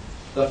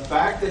 The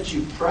fact that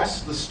you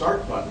press the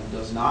start button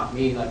does not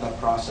mean that the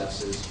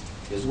process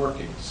is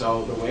working.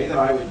 So the way that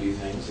I would do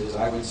things is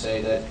I would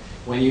say that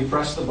when you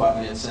press the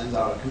button, it sends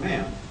out a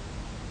command.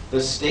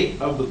 the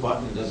state of the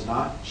button does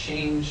not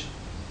change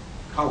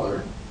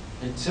color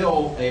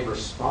until a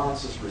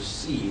response is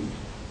received.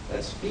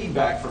 That's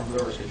feedback from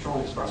whoever's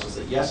controlling this process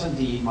that yes,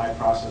 indeed, my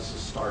process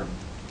is starting.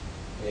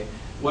 Okay?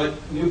 What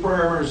new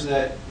programmers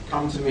that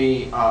come to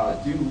me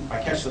do,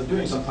 I catch them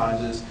doing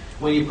sometimes, is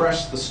when you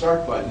press the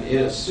start button,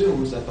 it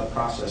assumes that the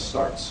process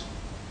starts.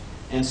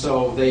 And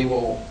so they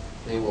will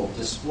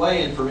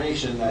display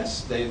information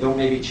they'll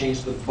maybe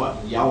change the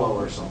button yellow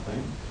or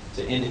something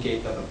to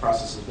indicate that the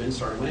process has been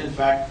started, when in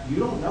fact, you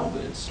don't know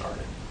that it's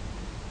started.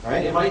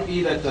 Right? It might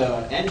be that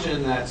the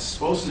engine that's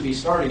supposed to be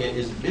starting it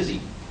is busy,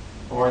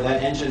 or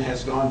that engine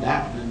has gone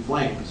down in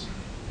flames.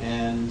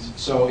 And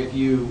so if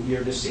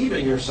you're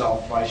deceiving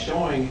yourself by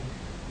showing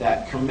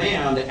that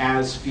command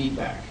as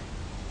feedback.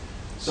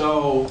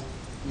 So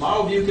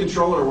model view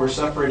controller, we're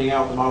separating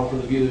out the model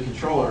from the view of the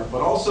controller,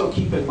 but also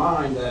keep in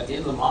mind that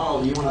in the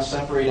model you want to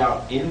separate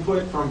out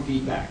input from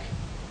feedback.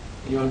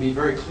 And you want to be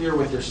very clear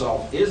with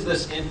yourself, is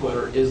this input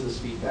or is this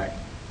feedback?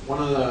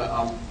 One of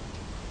the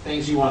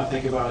things you want to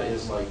think about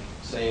is, like,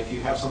 say if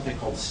you have something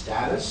called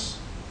status,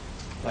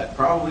 that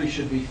probably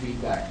should be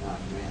feedback, not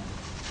command.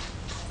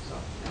 So,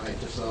 anyway,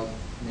 just a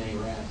mini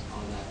rant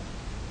on that.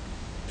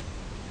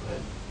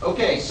 Good.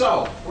 Okay,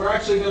 so we're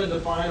actually going to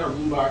define our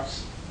blue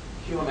box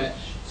QMH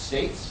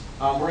states.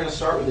 We're going to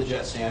start with the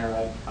JET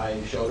standard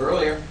I showed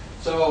earlier.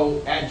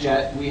 So at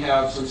JET, we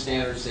have some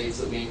standard states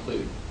that we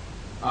include.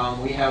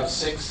 We have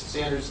 6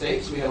 standard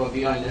states. We have a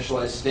VI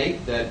initialized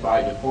state that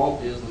by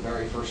default is the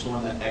very first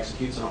one that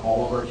executes on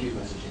all of our queue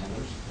message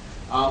handlers.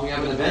 We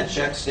have an event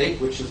check state,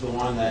 which is the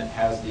one that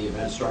has the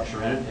event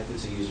structure in it if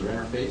it's a user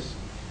interface.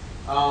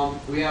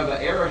 We have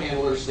an error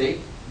handler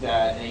state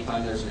that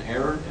anytime there's an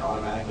error, it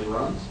automatically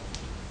runs.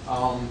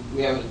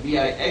 We have a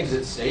VI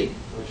exit state,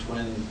 which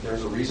when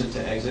there's a reason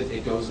to exit,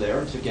 it goes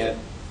there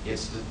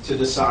to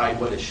decide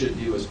what it should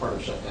do as part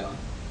of shutdown.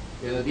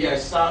 We have the VI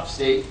stop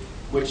state,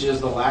 which is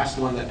the last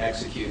one that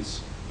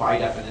executes by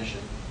definition.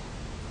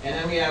 And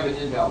then we have an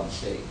invalid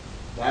state.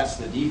 That's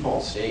the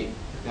default state.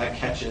 That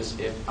catches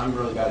if I'm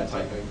really bad at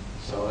typing,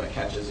 so it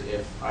catches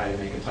if I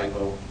make a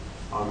typo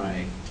on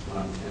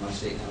in my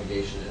state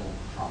navigation, it'll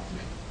prompt me.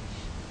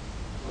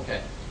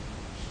 Okay.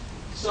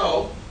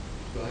 So,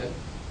 go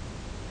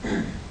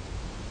ahead.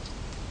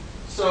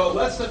 So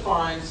let's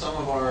define some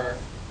of our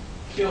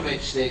QMH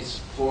states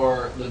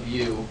for the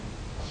view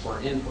for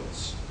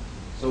inputs.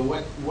 So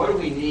what do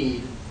we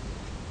need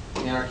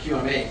in our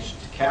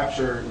QMH to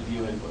capture the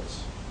view inputs?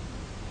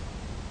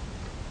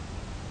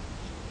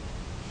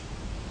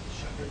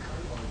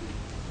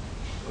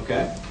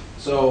 Okay,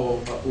 so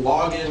a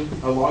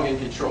login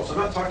control. So I'm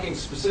not talking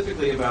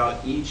specifically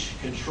about each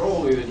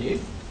control we would need.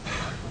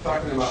 I'm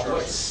talking about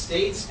what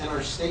states in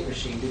our state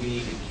machine do we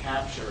need to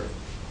capture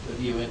the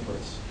view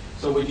inputs.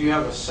 So would you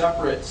have a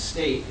separate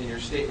state in your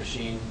state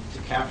machine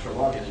to capture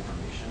login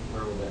information?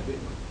 Where would that be?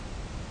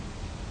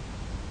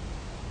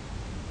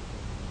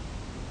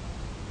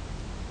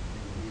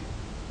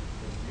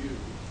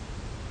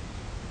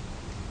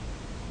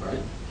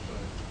 Right?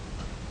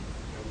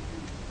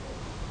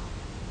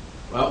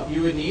 Well,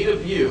 you would need a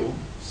view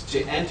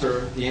to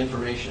enter the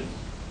information.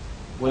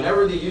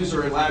 Whenever the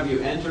user in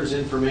LabVIEW enters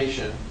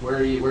information,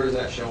 where does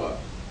that show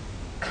up?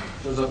 It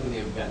shows up in the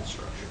event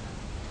structure.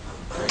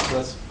 Right, so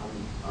that's,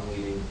 I'm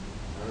leading.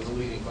 That was a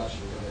leading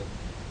question. Go ahead.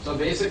 So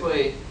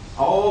basically,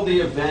 all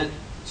the event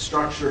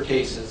structure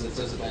cases, it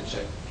says event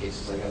check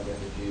cases, I got that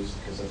confused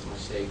because that's my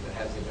state that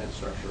has the event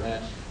structure in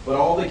it. But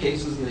all the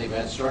cases in the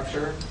event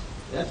structure,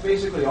 that's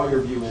basically all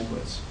your view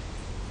inputs.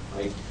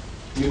 Like,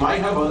 you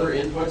might have other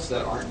inputs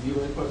that aren't view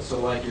inputs. So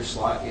like your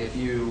slide, if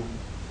the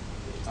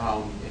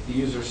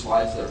user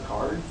slides their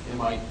card, it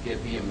might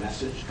be a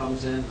message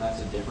comes in. That's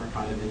a different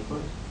kind of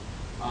input.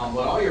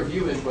 But all your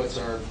view inputs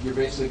you're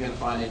basically going to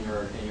find in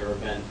your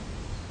event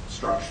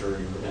structure, your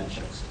event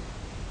checks.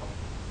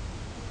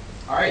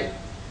 All right,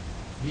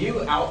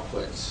 view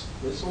outputs.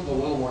 This one's a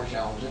little more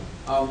challenging.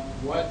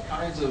 What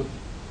kinds of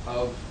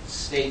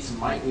states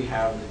might we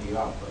have in the view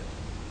output?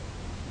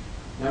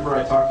 Remember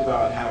I talked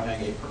about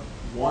having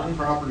one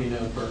property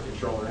node per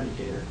controller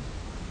indicator.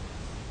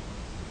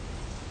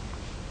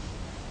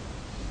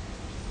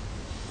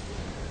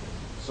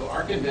 So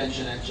our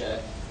convention at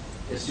JET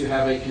is to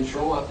have a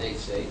control update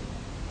state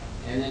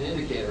and an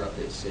indicator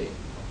update state.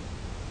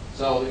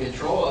 So the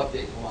control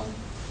update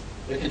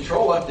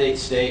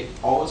state,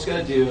 all it's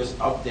going to do is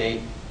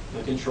update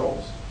the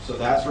controls. So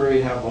that's where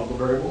we have local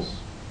variables.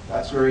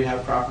 That's where we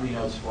have property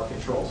nodes for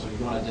control. So if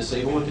you want to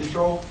disable a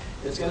control,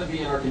 it's going to be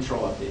in our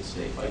control update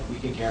state. Like, we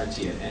can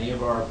guarantee it. Any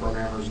of our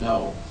programmers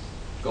know.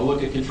 Go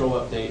look at control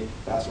update.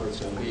 That's where it's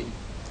going to be.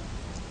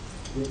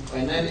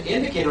 And then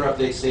indicator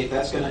update state,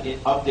 that's going to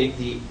update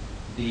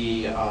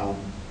the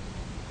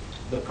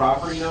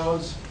property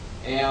nodes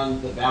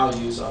and the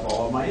values of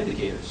all of my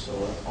indicators. So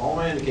all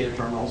my indicator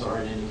terminals are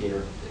an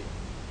indicator update,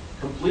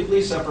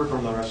 completely separate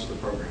from the rest of the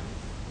program.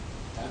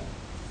 Okay.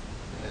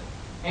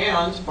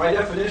 And by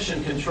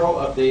definition, control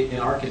update in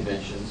our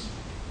conventions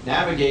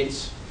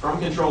navigates from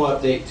control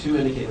update to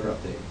indicator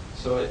update.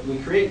 So we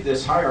create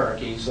this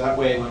hierarchy, so that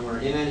way when we're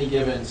in any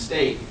given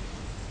state,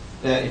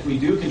 that if we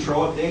do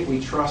control update,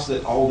 we trust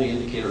that all the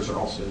indicators are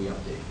also going to be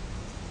updated.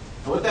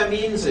 And what that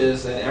means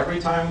is that every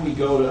time we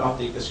go to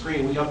update the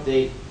screen, we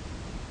update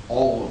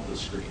all of the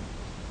screen.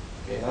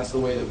 Okay, that's the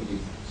way that we do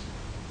things.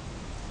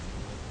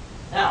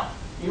 Now,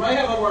 you might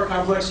have a more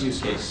complex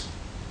use case.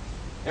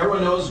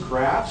 Everyone knows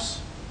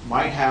graphs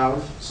might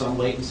have some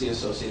latency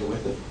associated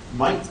with it.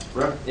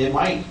 It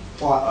might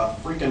plot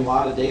a freaking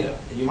lot of data,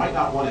 and you might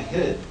not want to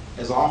hit it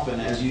as often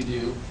as you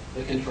do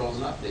the controls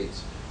and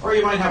updates. Or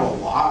you might have a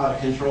lot of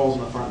controls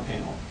in the front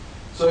panel.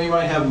 So you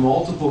might have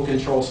multiple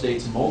control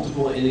states,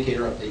 multiple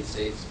indicator update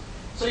states.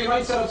 So you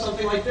might set up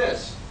something like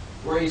this,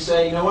 where you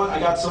say, you know what,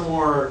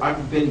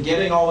 I've been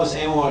getting all this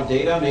analog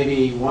data,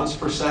 maybe once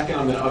per second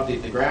I'm going to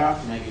update the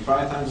graph, maybe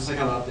 5 times a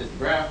second I'm going to update the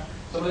graph.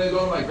 So I'm going to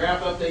go to my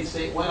graph update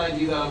state. When I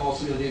do that, I'm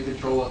also going to do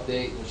control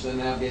update, which then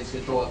navigates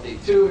control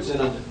update 2, which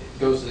then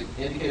goes to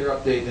indicator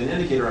update, then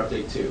indicator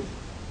update 2.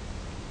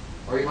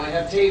 Or you might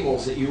have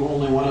tables that you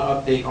only want to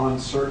update on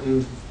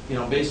certain,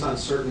 based on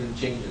certain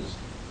changes.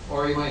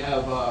 Or you might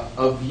have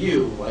a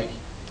view, like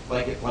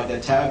a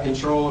tab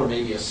control, or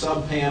maybe a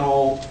sub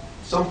panel,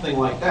 something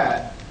like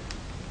that,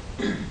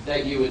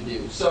 that you would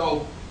do.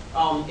 So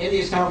in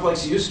these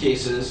complex use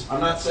cases, I'm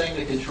not saying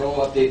the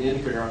control update and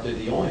indicator update are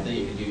the only thing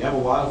you can do. You have a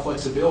lot of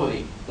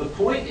flexibility. The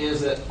point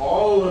is that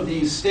all of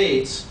these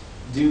states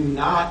do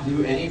not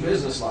do any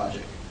business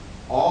logic.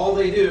 All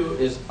they do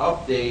is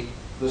update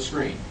the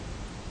screen.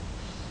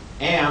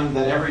 And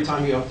that every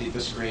time you update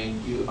the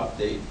screen, you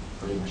update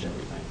pretty much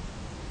everything.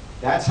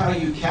 That's how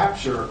you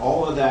capture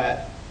all of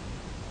that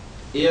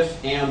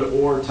if and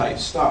or type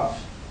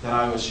stuff that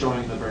I was showing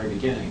at the very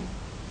beginning,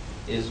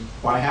 is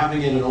by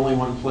having it in only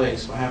one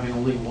place, by having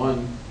only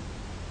one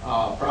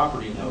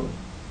property node.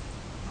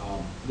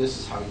 This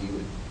is how you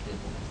would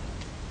implement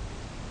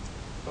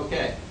it.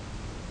 Okay,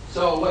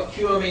 so what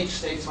QMH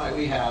states might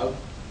we have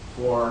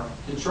for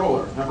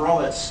controller? Remember all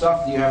that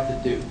stuff that you have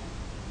to do,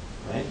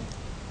 right?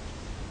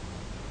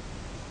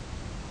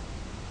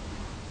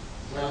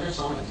 Well, here's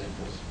some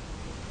examples.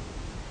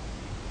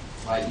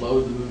 Might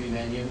load the movie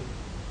menu,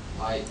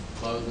 might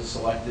load the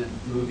selected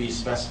movie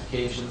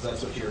specifications.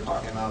 That's what you were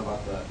talking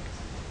about the,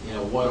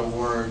 what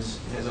awards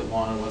has it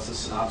won, what's the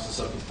synopsis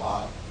of the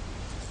plot.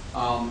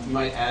 You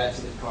might add it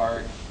to the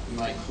cart. You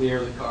might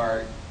clear the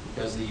cart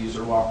because the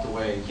user walked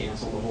away and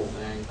canceled the whole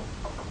thing.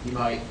 You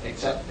might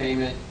accept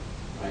payment.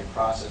 You might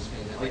process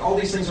payment. Like all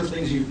these things are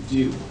things you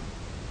do,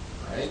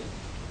 right?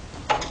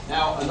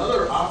 Now,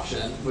 another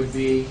option would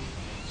be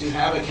to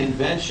have a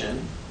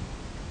convention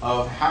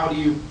of how do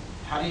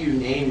you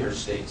name your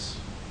states.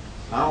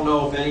 I don't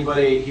know if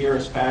anybody here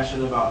is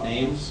passionate about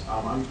names.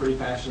 I'm pretty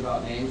passionate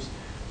about names.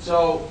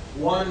 So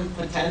one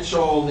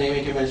potential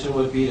naming convention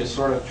would be to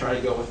sort of try to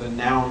go with a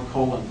noun,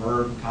 colon,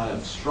 verb kind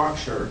of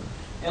structure.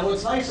 And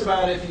what's nice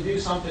about it, if you do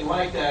something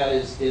like that,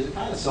 is it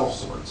kind of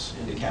self-sorts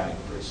into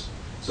categories.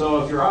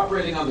 So if you're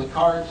operating on the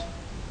cart,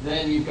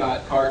 then you've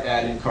got cart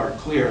add and cart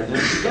clear. And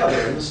then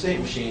together in the state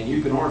machine,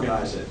 you can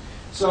organize it.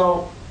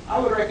 So I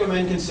would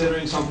recommend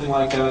considering something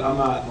like that. I'm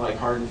not like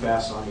hard and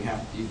fast on you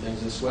have to do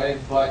things this way,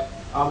 but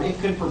it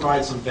can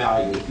provide some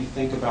value if you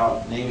think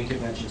about naming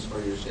conventions for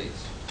your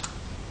states.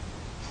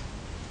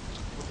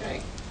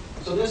 Okay,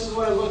 so this is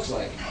what it looks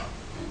like.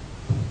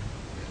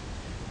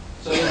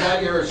 So you've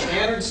got your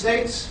standard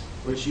states,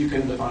 which you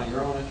can define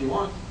your own if you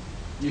want.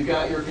 You've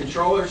got your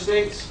controller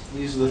states.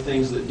 These are the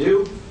things that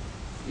do.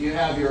 You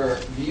have your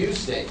view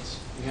states.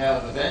 You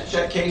have event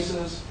check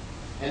cases.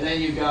 And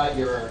then you've got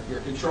your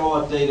control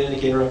update,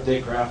 indicator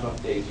update, graph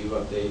update, view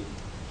update,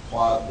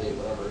 plot update,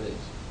 whatever it is.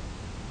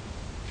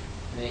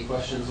 Any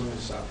questions? I'm going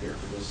to stop here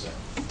for just a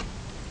second.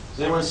 Does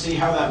anyone see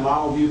how that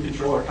model view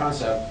controller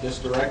concept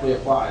just directly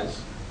applies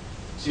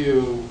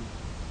to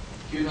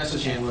queued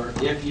message handler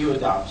if you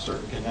adopt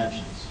certain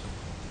conventions?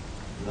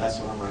 And that's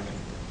what I'm recommending.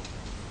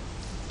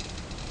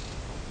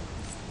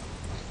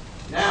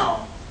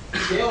 Now,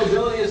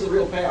 scalability is the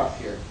real payoff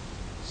here.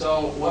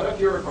 So what if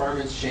your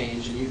requirements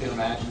change, and you can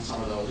imagine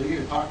some of those, or you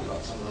even talked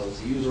about some of those,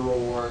 the user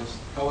rewards,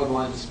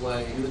 colorblind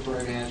display,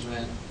 inventory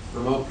management,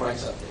 remote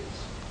price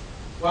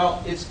updates.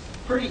 Well, it's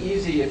pretty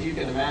easy if you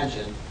can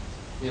imagine,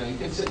 you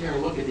can sit here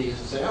and look at these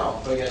and say, oh,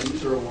 if I got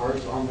user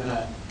rewards, well, I'm going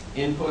to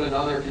input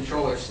another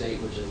controller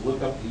state, which is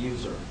look up the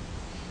user.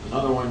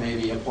 Another one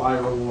maybe apply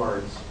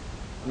rewards.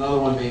 Another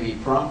one maybe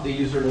prompt the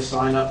user to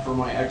sign up for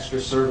my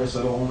extra service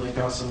that'll only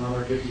cost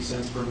another 50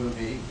 cents per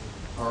movie,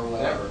 or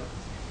whatever.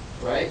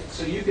 Right?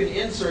 So you can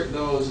insert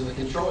those in the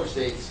controller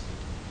states,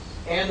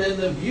 and then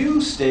the view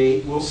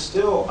state will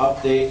still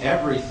update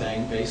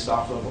everything based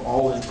off of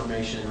all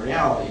information in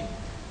reality.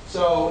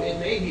 So it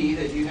may be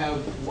that you have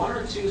 1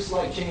 or 2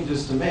 slight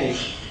changes to make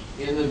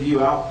in the view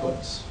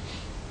outputs,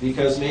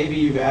 because maybe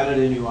you've added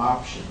a new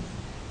option.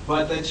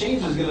 But the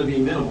change is going to be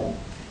minimal.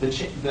 The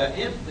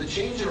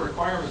change in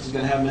requirements is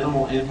going to have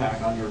minimal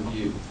impact on your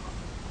view.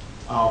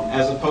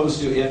 As opposed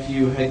to if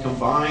you had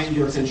combined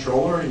your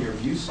controller and your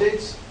view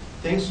states,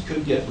 things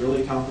could get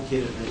really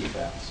complicated really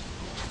fast.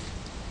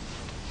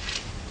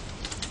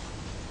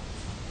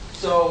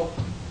 So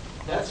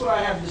that's what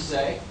I have to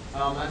say.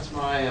 That's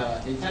my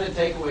intended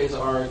takeaways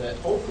are that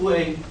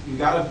hopefully you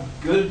got a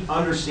good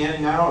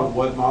understanding now of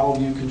what model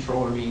view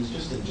controller means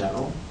just in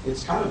general.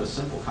 It's kind of a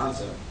simple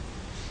concept.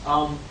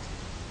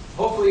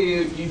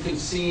 Hopefully you can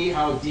see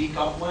how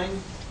decoupling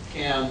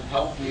can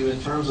help you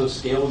in terms of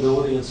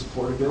scalability and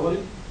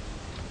supportability.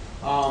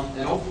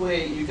 And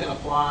hopefully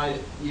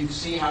you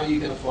see how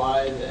you can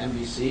apply the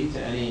MVC to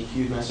any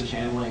queued message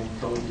handling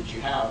code that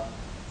you have,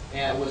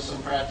 and with some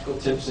practical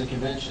tips and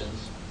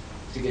conventions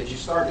to get you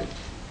started.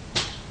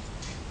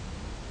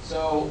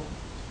 So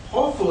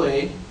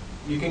hopefully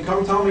you can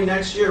come tell me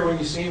next year when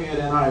you see me at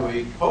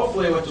NIWeek,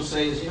 hopefully what you'll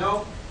say is, you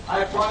know,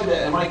 I applied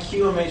that and my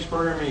QMH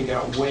programming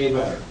got way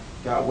better,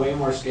 got way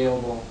more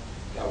scalable,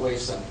 got way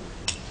simpler.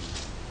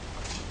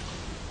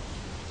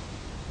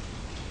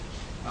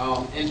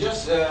 And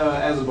just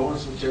as a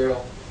bonus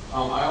material,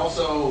 I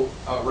also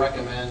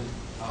recommend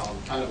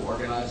kind of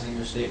organizing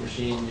your state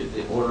machine,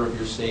 the order of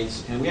your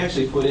states. And we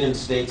actually put in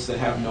states that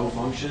have no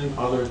function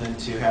other than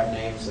to have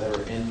names that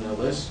are in the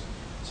list.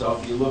 So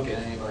if you look at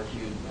any of our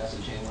queued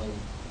message handling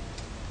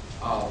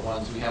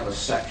ones, we have a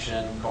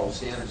section called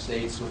standard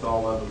states with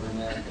all of them in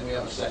there. And we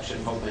have a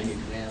section called menu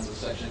commands, a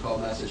section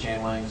called message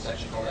handling, a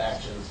section called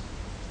actions.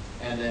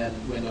 And then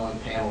window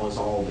and panel is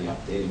all the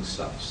updating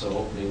stuff. So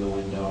opening the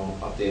window,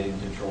 updating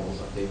controls,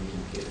 updating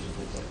communicators, and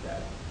things like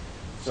that.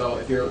 So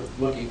if you're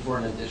looking for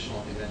an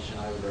additional convention,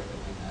 I would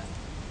recommend that.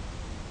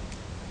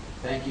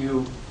 Thank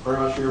you very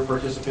much for your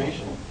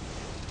participation.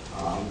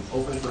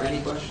 Open for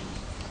any questions.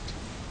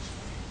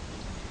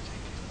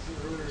 So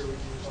earlier when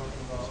you were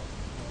talking about,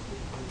 the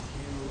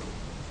queue,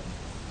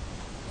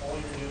 all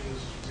you're doing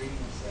is just reading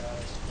the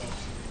status plus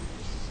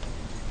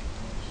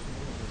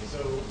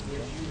your so would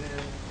you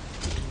then,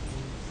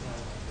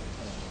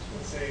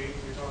 let's say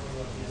you're talking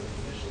about the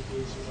initial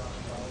case you're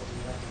talking about where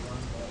you have to run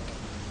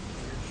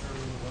you're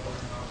determining whether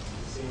or not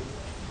to save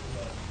it.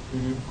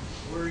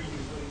 Where are you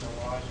putting the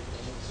logic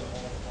that looks at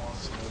all the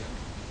possible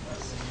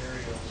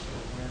scenarios for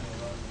when to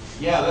run?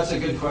 Yeah, that's a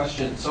good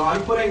question. So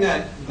I'm putting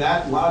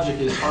that logic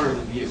as part of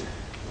the view.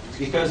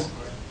 Because,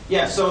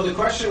 yeah, so the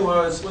question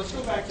was, let's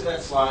go back to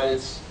that slide.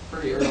 It's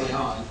pretty early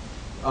on.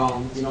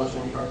 You know which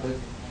one, Karthik?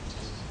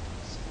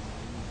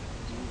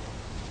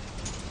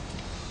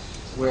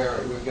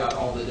 Where we've got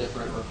all the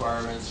different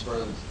requirements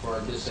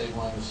for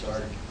disabling the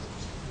start.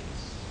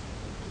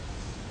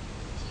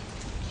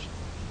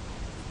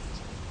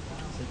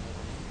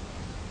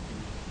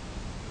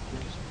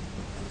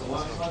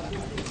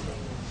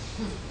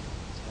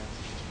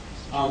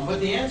 But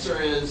the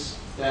answer is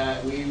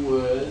that we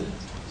would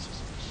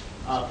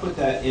put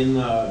that in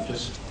the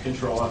just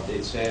control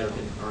update state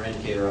or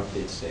indicator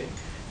update state.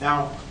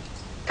 Now,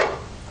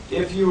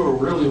 if you were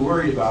really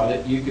worried about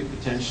it, you could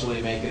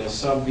potentially make it a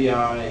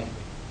sub-VI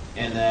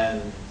and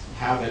then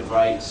have it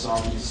write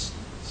some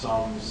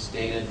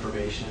state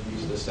information,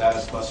 use the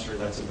status cluster,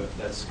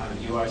 that's kind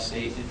of UI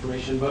state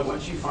information. But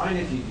what you find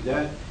if you do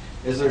that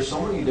is there's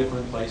so many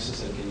different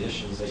places and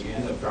conditions that you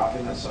end up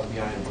dropping that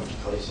sub-VI in a bunch of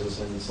places,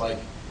 and it's like,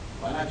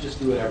 why not just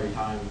do it every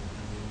time,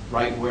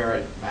 right where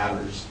it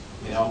matters?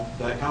 You know,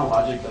 that kind of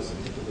logic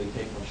doesn't typically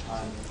take much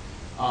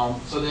time.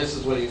 So this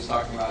is what he was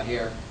talking about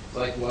here. It's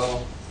like, well,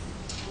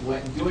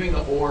 when doing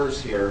the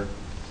ORs here.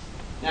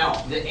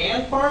 Now, the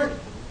AND part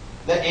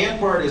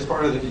is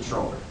part of the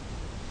controller,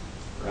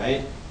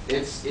 right?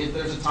 There's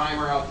a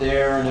timer out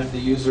there, and if the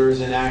user is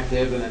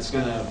inactive, then it's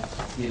going to,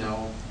 you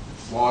know,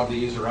 log the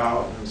user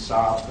out and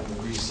stop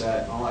and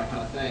reset and all that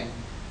kind of thing.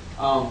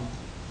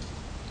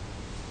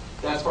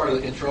 That's part of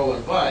the controller.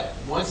 But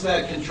once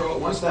that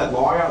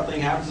logout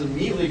thing happens, it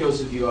immediately goes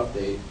to view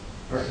update,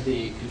 or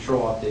the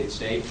control update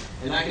state,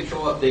 and that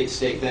control update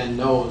state then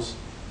knows,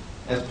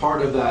 as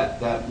part of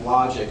that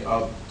logic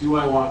of, do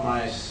I want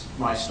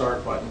my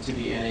start button to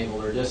be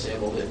enabled or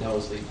disabled? It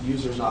knows the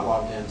user's not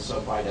logged in,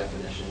 so by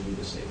definition you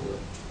disable it.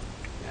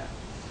 Yeah.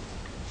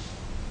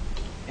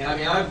 And I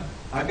mean,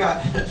 I've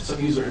got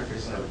some user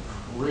interfaces that have a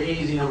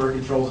crazy number of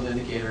controls and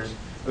indicators.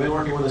 I've been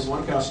working with this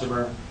one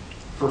customer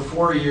for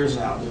 4 years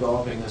now,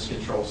 developing this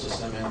control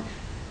system, and it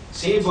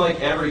seems like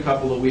every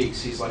couple of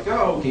weeks he's like,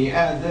 oh, can you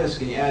add this?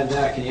 Can you add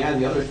that? Can you add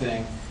the other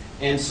thing?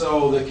 And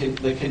so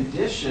the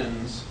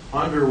conditions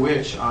under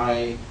which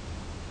I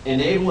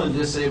enable and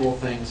disable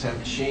things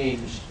have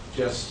changed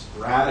just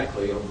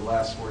radically over the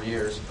last 4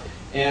 years.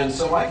 And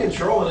so my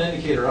control and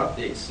indicator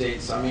update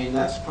states, I mean,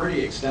 that's pretty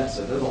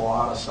extensive. There's a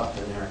lot of stuff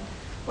in there.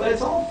 But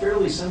it's all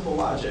fairly simple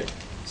logic.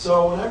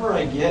 So whenever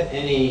I get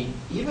any,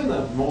 even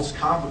the most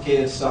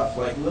complicated stuff,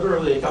 like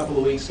literally a couple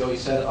of weeks ago he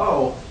said,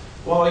 oh,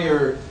 well,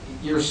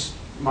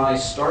 my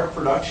start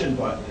production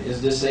button is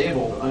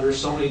disabled under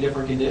so many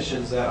different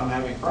conditions that I'm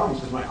having problems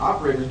because my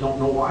operators don't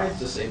know why it's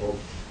disabled.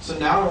 So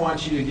now I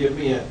want you to give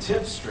me a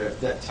tip strip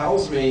that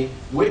tells me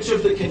which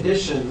of the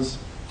conditions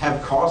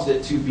have caused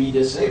it to be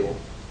disabled.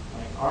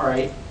 I'm like, all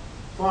right,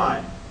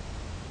 fine.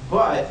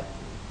 But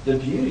the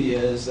beauty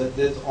is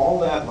that all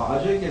that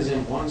logic is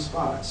in one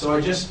spot. So I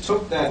just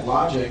took that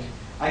logic,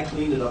 I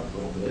cleaned it up a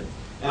little bit,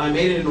 and I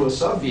made it into a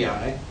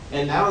sub-VI,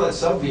 and now that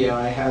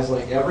sub-VI has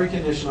like every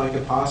condition I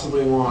could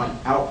possibly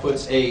want,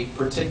 outputs a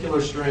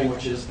particular string,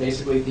 which is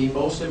basically the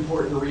most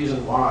important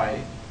reason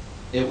why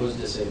it was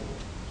disabled.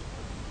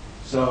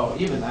 So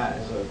even that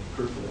is a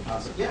proof of the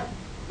concept. Yeah?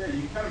 Yeah,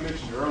 you kind of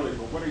mentioned earlier,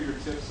 but what are your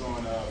tips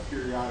on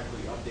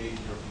periodically updating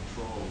your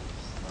control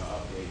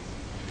updates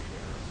and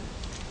indicators,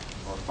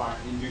 or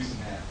inducing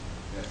that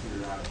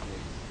periodic update?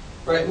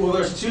 Right, well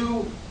there's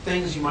two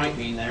things you might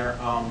mean there.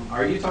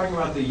 Are you talking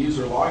about the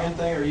user login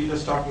thing, or are you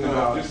just talking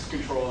about... just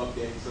control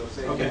updates. So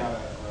say okay. you got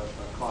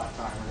a clock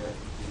timer that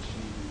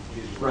you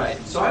need to visualize.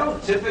 Right, so I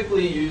don't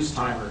typically use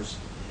timers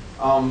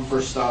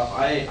for stuff.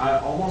 I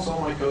almost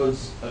all my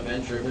code's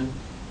event-driven,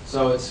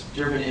 so it's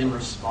driven in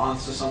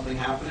response to something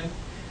happening.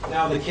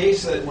 Now the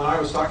case that when I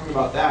was talking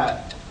about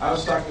that, I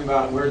was talking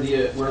about where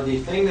the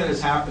thing that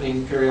is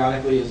happening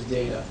periodically is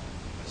data.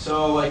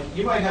 So like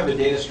you might have a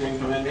data stream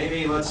come in,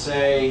 maybe let's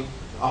say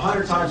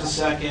 100 times a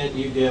second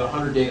you get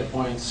 100 data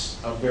points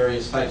of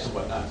various types and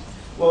whatnot.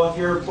 Well, if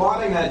you're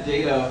plotting that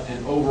data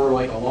and over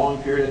like a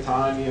long period of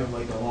time, you have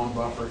like a long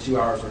buffer, 2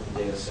 hours worth of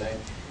data say,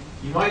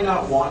 you might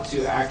not want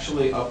to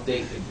actually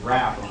update the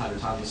graph 100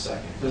 times a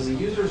second because the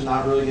user's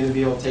not really going to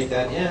be able to take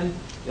that in.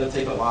 It'll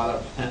take a lot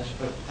of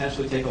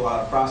potentially take a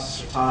lot of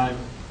processor time,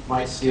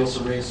 might steal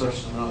some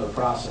resources from another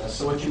process.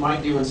 So what you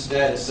might do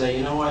instead is say,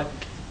 you know what,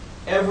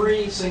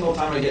 every single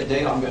time I get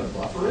data, I'm going to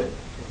buffer it,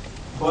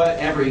 but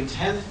every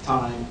 10th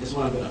time is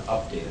when I'm going to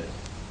update it.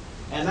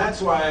 And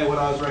that's why what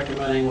I was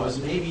recommending was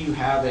maybe you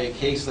have a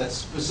case that's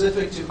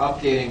specific to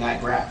updating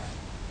that graph.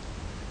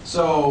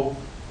 So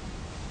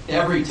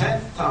every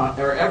 10th time,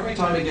 or every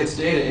time it gets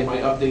data, it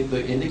might update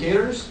the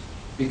indicators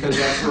because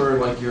that's where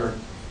like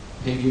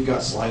maybe you've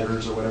got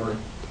sliders or whatever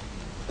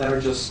that are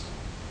just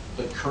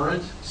the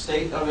current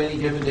state of any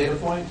given data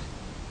point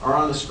are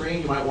on the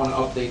screen. You might want to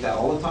update that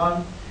all the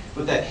time.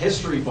 But that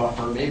history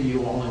buffer, maybe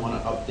you only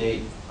want to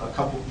update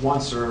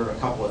once or a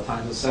couple of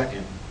times a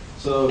second.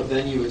 So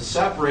then you would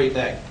separate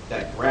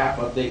that graph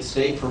update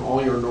state from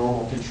all your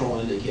normal control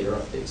indicator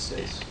update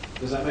states.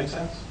 Does that make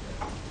sense?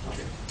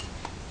 Okay.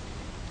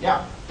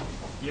 Yeah?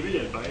 Do you have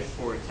any advice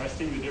for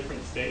testing the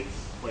different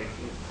states? Like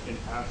in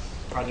past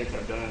projects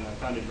I've done, I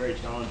found it very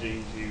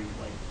challenging to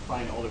like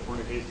find all the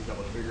corner cases that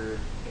would trigger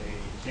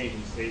a change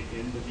in state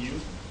in the view.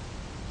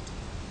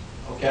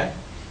 Okay.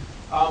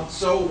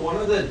 So one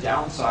of the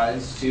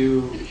downsides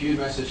to queued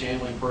message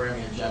handling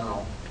programming in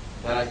general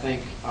that I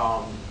think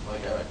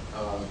like a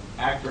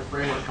actor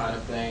framework kind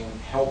of thing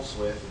helps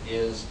with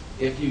is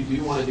if you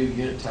do want to do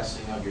unit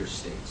testing of your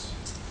states.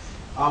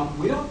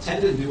 We don't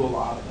tend to do a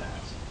lot of that.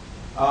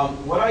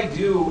 What I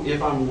do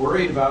if I'm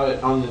worried about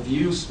it on the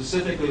view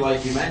specifically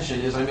like you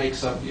mentioned is I make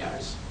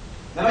sub-VIs.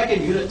 Then I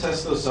can unit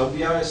test those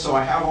sub-VIs so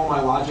I have all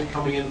my logic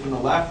coming in from the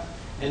left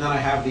and then I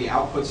have the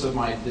outputs of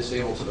my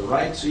disable to the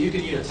right, so you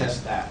can unit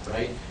test that,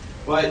 right?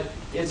 But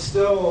it's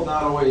still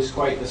not always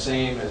quite the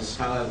same as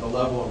kind of the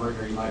level of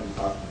rigor you might be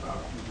talking about.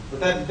 But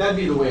that'd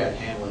be the way I'd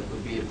handle it,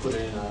 would be to put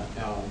it in a,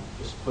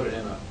 just put it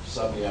in a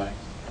sub-VI.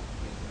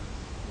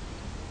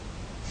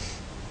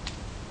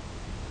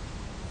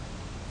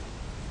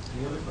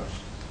 Any other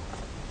questions?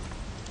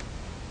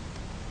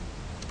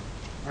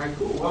 All right,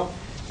 cool. Well,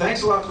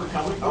 thanks a lot for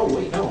coming. Oh,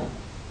 wait, no.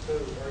 So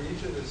are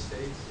each of the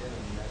states in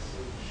a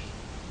message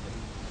in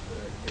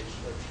the case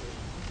structure?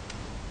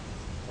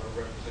 Or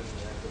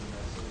representative of the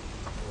message?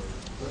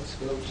 Or? Let's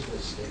go to the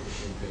state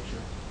machine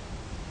picture.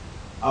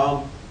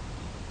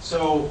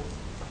 So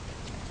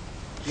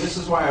this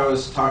is why I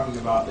was talking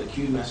about the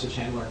queued message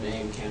handler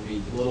name can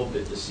be a little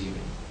bit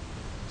deceiving.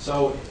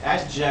 So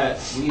at JET,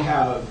 we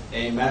have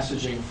a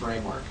messaging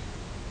framework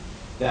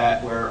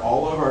where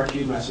all of our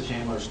queued message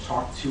handlers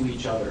talk to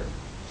each other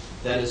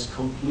that is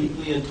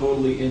completely and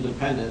totally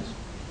independent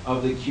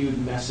of the queued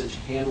message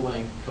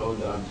handling code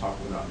that I'm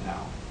talking about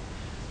now.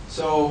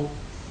 So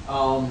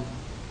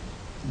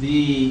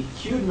the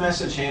queued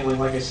message handling,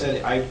 like I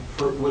said, I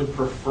would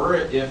prefer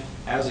it if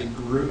as a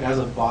group, as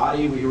a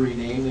body, we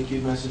rename the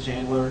queued message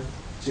handler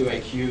to a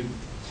queued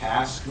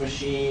task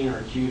machine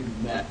or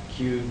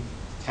queued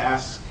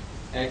task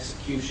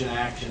execution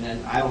action,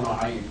 and I don't know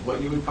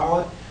what you would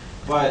call it,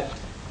 but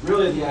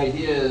really the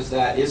idea is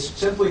that it's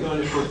simply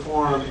going to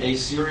perform a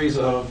series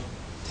of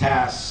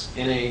tasks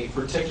in a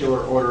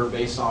particular order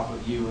based off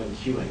of you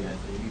enqueuing it,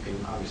 and you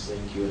can obviously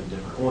enqueue it in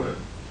different order.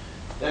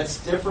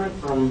 That's different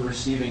from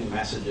receiving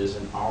messages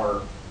in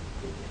our,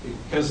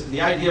 because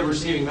the idea of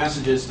receiving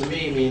messages to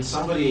me means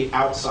somebody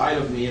outside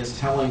of me is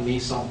telling me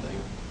something,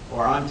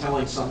 or I'm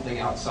telling something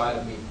outside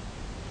of me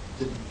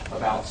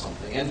about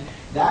something. And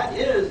that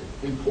is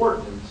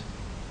important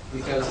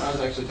because I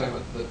was actually talking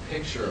about the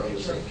picture of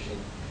the state machine.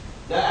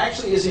 That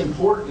actually is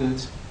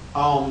important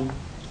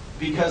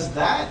because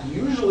that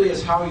usually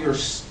is how your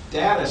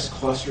status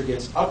cluster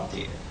gets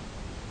updated,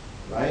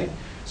 right?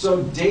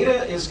 So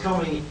data is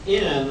coming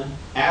in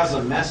as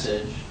a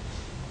message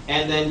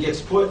and then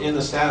gets put in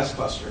the status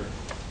cluster.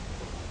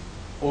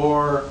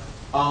 Or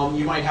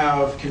you might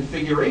have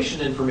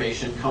configuration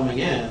information coming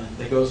in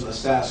that goes in the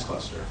status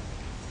cluster.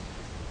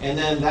 And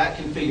then that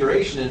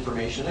configuration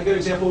information, a good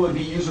example would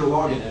be user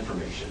login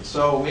information.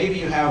 So maybe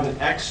you have an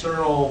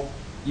external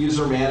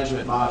user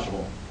management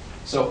module.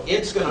 So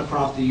it's going to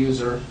prompt the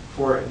user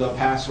for the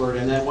password,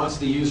 and then once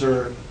the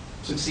user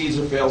succeeds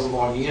or fails in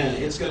logging in,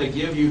 it's going to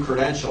give you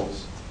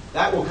credentials.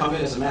 That will come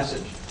in as a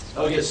message.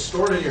 It'll get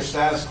stored in your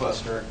status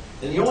cluster,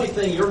 and the only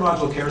thing your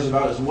module cares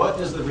about is what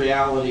is the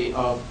reality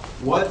of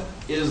what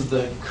is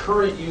the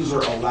current user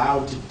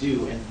allowed to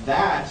do, and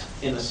that,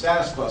 in the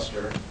status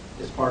cluster,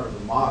 is part of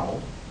the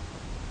model,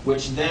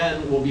 which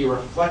then will be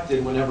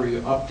reflected whenever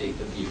you update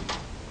the view.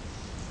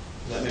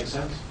 Does that make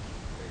sense?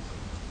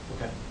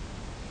 Okay.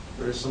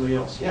 There's somebody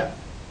else. Yeah?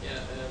 Yeah,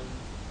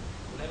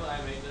 whenever I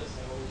make this,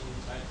 I always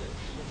use type that,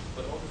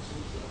 but all the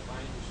tools that apply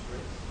to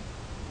scripts,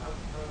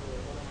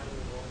 what am I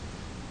doing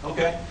wrong?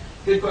 Okay.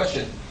 Good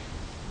question.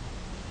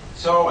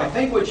 So I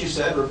think what you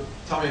said, or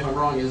tell me if I'm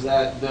wrong, is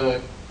that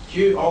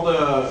all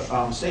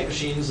the state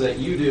machines that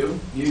you do,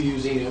 you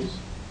use enums.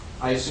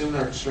 I assume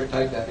they're strict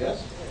type def,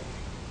 yes?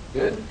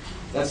 Good.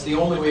 That's the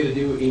only way to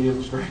do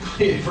enums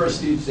correctly for a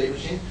state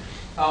machine.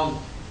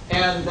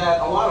 And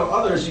that a lot of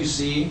others you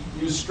see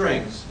use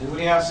strings. And what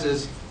he asks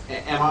is,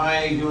 am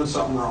I doing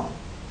something wrong?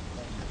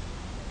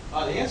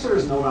 The answer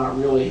is no, not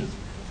really.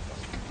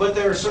 But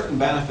there are certain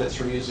benefits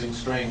from using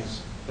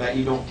strings that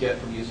you don't get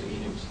from using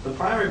enums. The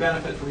primary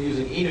benefit from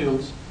using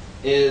enums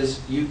is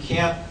you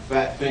can't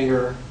fat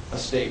finger a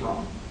state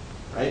wrong,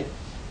 right?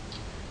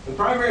 The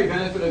primary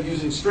benefit of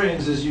using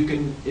strings is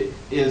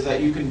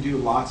that you can do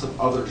lots of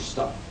other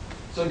stuff.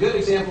 So a good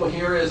example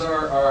here is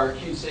our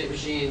Q state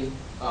machine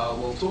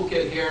little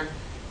toolkit here.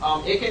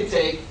 It can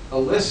take a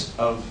list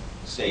of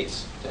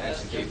states to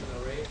execute. That's just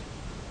an array?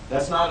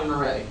 That's not an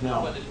array,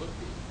 no. But it would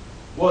be.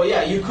 Well,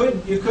 yeah, you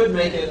could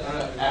make it,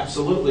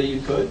 absolutely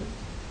you could.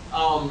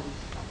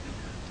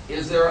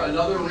 Is there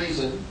another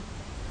reason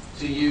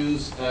to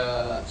use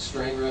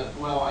string?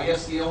 Well, I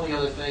guess the only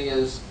other thing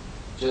is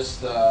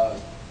just, you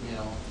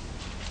know,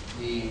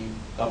 the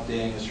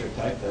updating the strict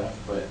type def,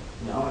 but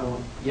no, I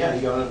don't. Yeah,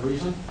 you got another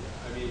reason?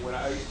 I mean, when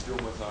I used to do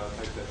them with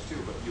type def too,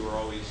 but you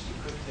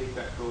couldn't take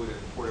that code and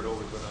port it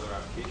over to another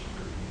application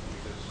very easily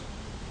because,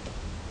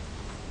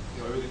 you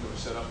know, everything that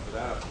was set up for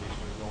that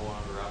application was no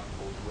longer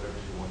applicable to whatever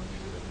you want to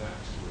use it in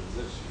next. Whereas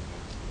this, you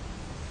can.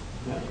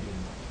 Yeah.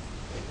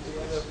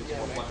 We have a It's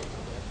more macro flexible.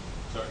 for that.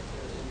 Sorry.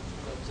 In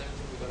Web7,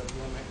 we got a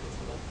macro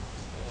for that.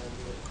 And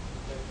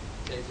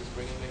they just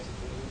bring it makes it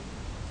really.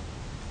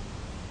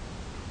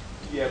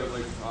 Yeah, but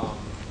like,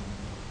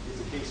 it's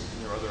the cases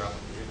in your other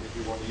application. If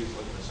you want to use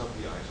like in a sub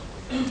VI or something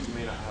like that, you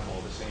may not have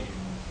all the same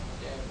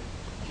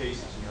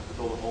cases. You have to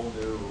build a whole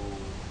new,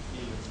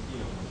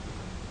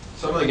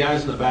 Some of the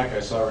guys in the back I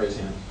saw raise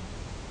hands.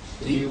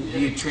 Do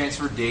you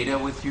transfer data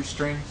with your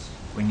strings?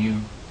 Do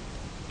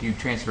you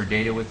transfer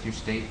data with your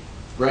state?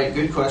 Right,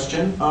 good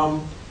question.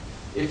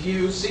 If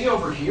you see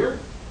over here,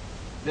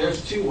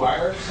 there's two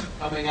wires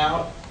coming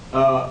out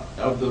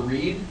of the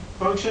read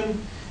function,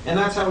 and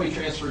that's how we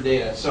transfer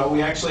data. So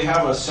we actually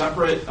have a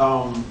separate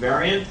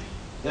variant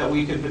that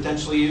we could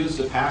potentially use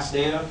to pass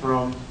data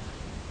from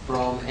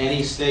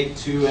any state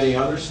to any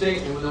other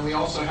state, and then we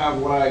also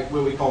have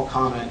what we call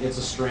comment. It's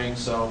a string,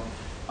 so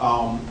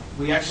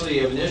we actually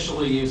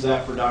initially use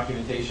that for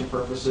documentation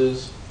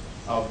purposes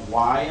of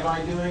why am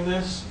I doing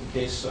this, in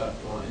case,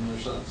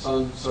 in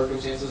some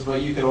circumstances,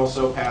 but you could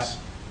also pass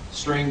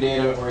string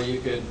data, or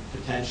you could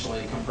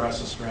potentially compress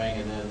a string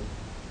and then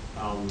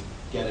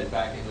get it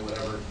back into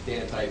whatever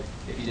data type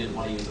if you didn't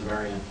want to use the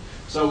variant.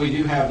 So we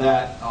do have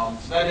that.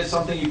 So that is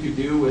something you could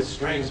do with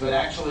strings, but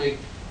actually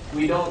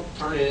we don't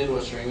turn it into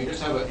a string. We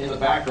just have in the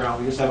background,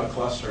 we just have a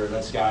cluster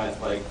that's got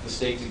like the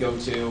state to go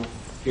to,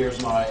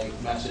 here's my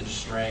message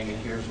string, and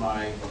here's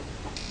my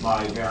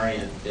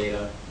variant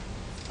data.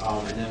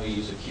 And then we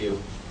use a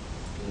queue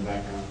in the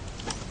background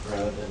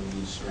rather than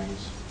use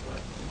strings.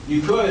 But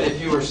you could, if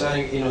you were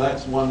setting,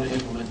 that's one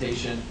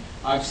implementation.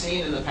 I've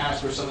seen in the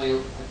past where somebody,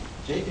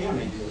 JPM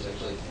may do this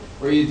actually,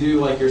 where you do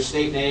like your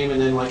state name,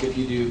 and then like if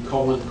you do : :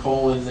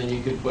 then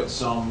you could put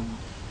some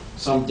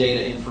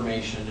data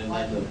information, and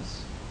then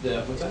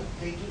the what's that?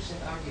 They do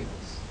set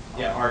arguments.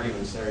 Yeah,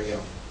 arguments. There you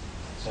go.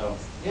 So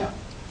yeah,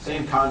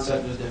 same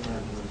concept, just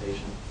different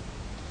implementation.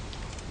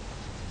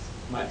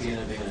 Might be an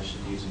advantage to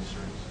using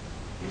strings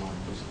if you want to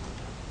do something like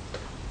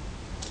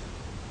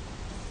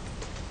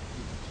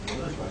that.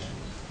 Any other questions?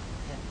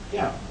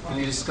 Yeah. Can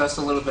you discuss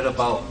a little bit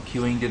about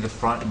queuing to the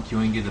front and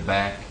queuing to the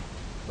back?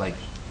 Like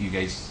you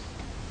guys,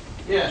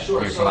 Yeah,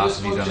 sure. your So this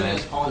philosophies on function that?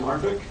 is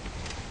polymorphic.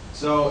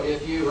 So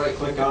if you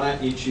right-click on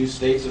it, you choose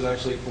states. There's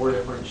actually 4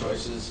 different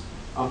choices.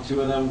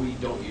 2 of them we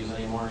don't use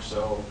anymore.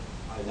 So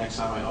next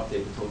time I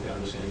update the toolkit,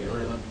 I'm just going to get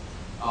rid of them.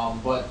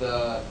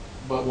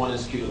 But one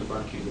is queue to the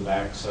front, queue to the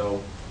back.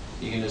 So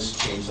you can just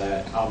change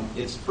that.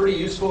 It's pretty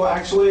useful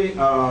actually.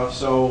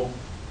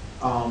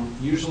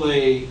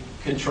 Usually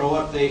control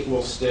update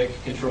will stick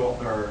control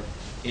or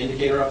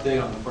indicator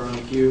update on the front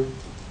of the queue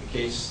in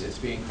case it's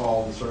being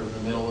called in sort of the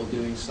middle of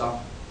doing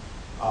stuff.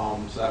 So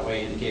that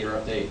way indicator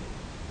update.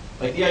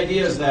 Like the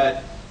idea is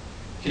that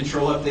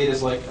control update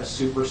is like a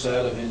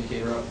superset of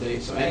indicator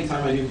update. So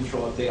anytime I do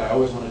control update, I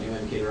always want to do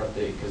indicator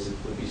update because it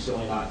would be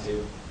silly not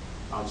to.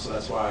 So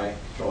that's why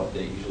control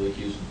update usually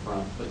queues in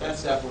front. But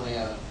that's definitely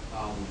a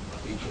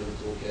feature of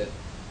the toolkit.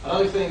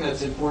 Another thing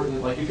that's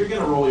important, like if you're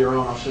going to roll your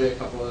own, I'll show you a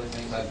couple other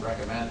things I'd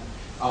recommend.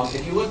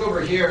 If you look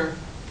over here,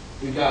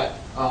 we've got,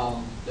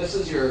 this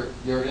is your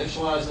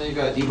initialize, and then you've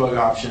got debug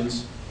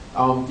options.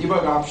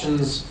 Debug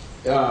options,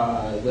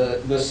 the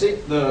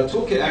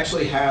toolkit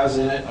actually has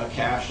in it a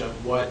cache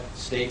of what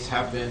states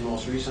have been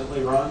most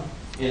recently run,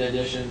 in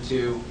addition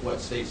to what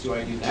states do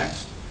I do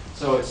next.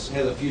 So it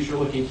has a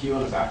future-looking queue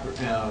and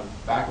a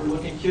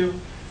backward-looking queue.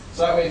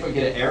 So that way if I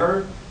get an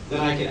error,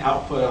 then I can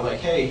output a like,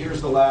 hey,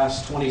 here's the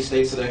last 20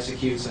 states that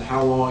executes and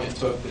how long it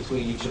took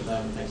between each of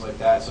them and things like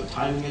that. So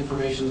timing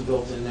information is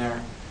built in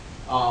there.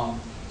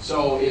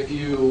 So if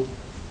you're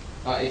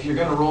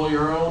going to roll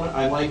your own,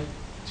 I'd like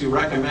to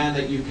recommend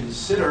that you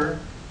consider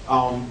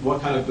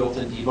what kind of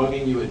built-in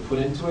debugging you would put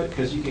into it,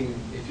 because you can,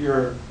 if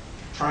you're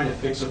trying to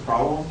fix a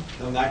problem,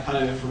 then that kind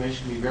of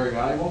information can be very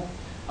valuable.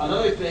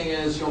 Another thing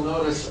is you'll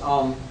notice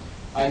I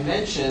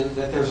mentioned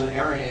that there's an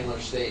error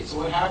handler state. So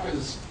what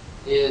happens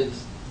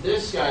is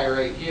this guy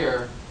right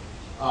here,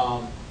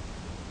 I'm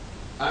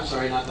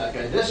sorry, not that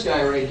guy, this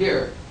guy right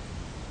here,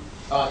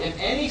 if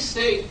any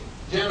state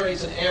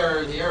generates an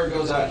error, the error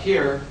goes out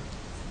here,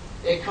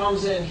 it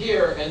comes in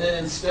here, and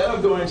then instead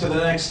of going to the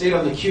next state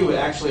on the queue, it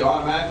actually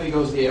automatically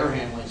goes to the error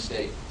handling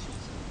state.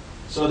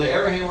 So the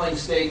error handling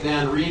state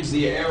then reads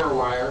the error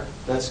wire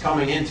that's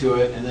coming into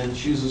it and then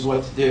chooses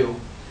what to do.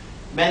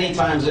 Many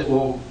times it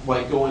will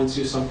like go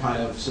into some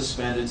kind of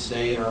suspended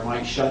state, or it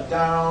might shut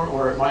down,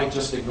 or it might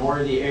just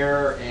ignore the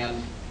error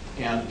and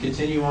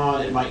continue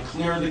on. It might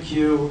clear the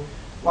queue.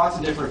 Lots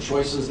of different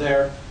choices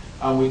there.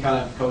 We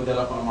kind of code that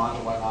up on a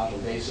module by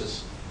module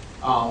basis.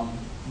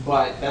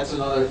 But that's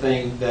another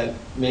thing that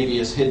maybe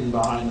is hidden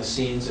behind the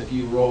scenes. If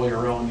you roll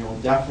your own, you'll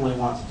definitely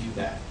want to do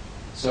that.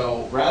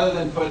 So rather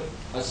than put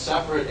a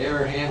separate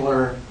error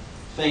handler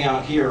thing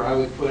out here, I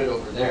would put it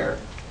over there.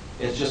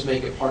 It's just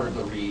make it part of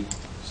the read.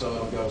 So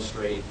it'll go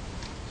straight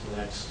to the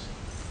next,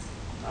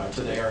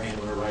 to the error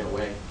handler right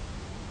away.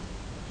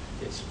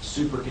 It's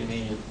super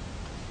convenient.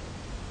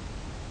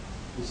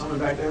 Did someone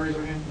back there raise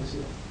their hand? Let's see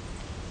that.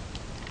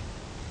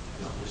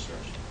 No, just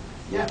stretch.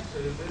 Yeah.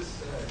 So does this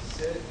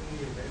sit in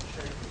the event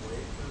check and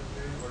wait for the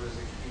event, or does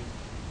it keep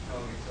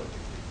telling me till it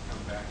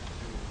come back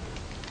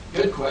to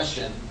the Good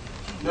question.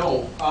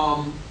 No,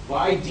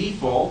 by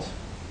default,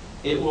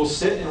 it will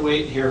sit and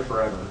wait here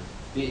forever.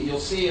 You'll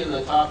see in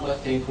the top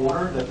left-hand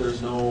corner that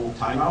there's no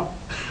timeout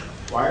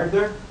wired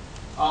there.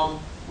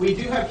 We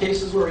do have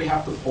cases where we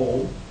have to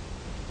poll,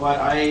 but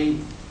I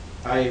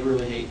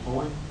really hate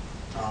polling.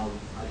 I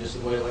just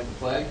avoid it like the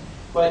plague.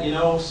 But you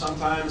know,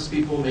 sometimes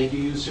people make you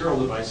use serial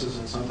devices,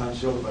 and sometimes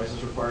serial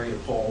devices require you to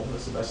poll.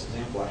 That's the best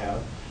example I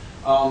have.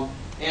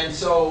 And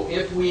so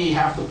if we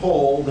have to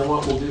poll, then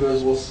what we'll do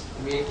is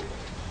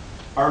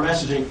our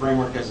messaging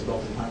framework has a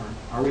built-in timer.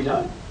 Are we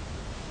done?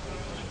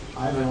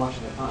 I haven't been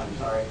watching the time,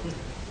 sorry.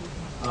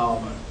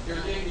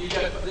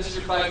 This is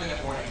your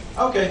 5-minute warning.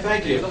 Okay,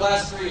 thank you. The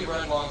last 3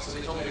 ran long, so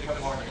they told me to come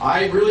morning.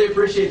 I really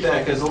appreciate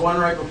that, because the one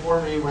right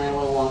before me ran a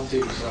little long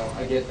too, so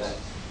I get that.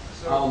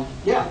 So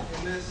yeah.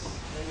 in the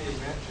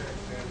event check,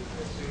 then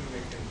I assume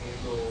it can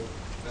handle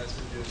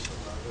messages from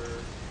other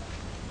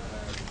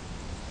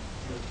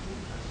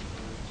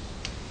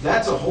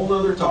That's a whole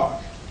nother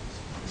talk.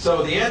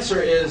 So the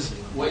answer is,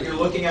 what you're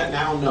looking at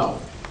now, no.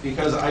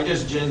 Because I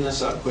just ginned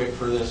this up quick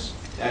for this,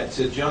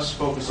 to just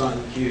focus on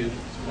the queued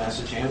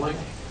message handling.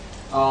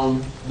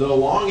 The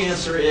long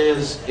answer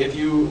is, if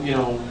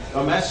a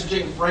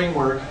messaging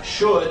framework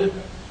should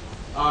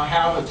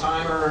have a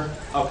timer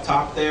up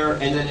top there,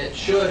 and then it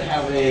should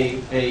have a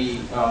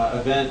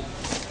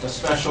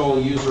special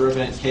user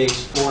event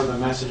case for the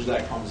message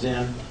that comes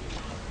in.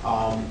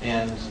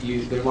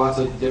 There's lots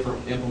of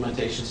different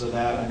implementations of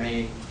that. I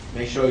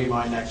may show you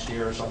mine next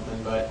year or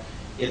something, but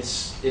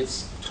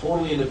it's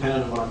totally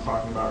independent of what I'm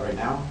talking about right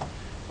now.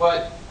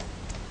 But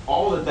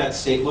all that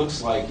state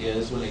looks like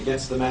is when it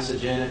gets the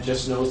message in, it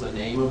just knows the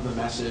name of the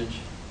message,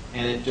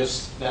 and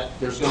there's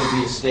going to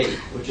be a state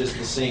which is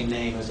the same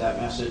name as that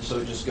message, so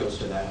it just goes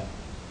to that.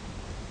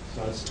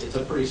 So it's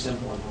a pretty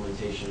simple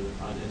implementation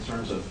in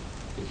terms of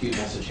the queued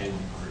message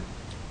handling part.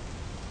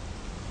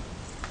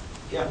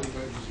 Yeah. Using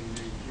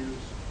the queues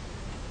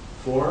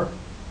For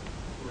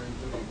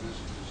inputting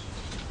messages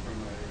from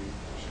a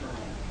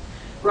external.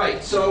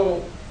 Right.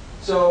 So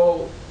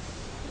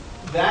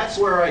that's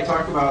where I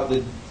talk about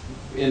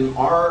in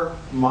our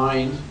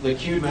mind, the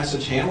queued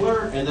message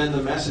handler, and then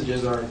the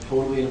messages are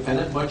totally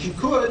independent. But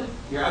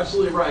you're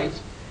absolutely right,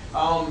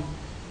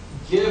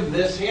 give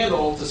this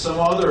handle to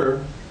some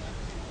other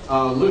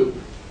loop,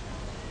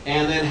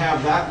 and then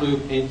have that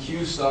loop and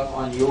queue stuff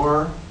on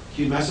your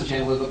queued message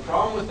handler. The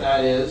problem with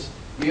that is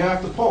you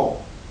have to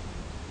poll,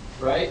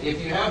 right?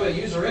 If you have a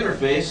user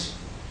interface,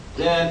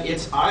 then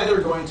it's either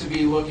going to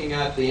be looking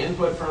at the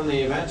input from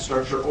the event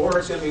structure, or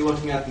it's going to be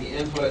looking at the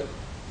input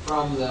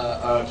from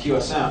the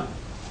QSM.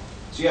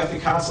 So you have to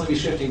constantly be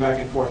shifting back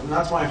and forth, and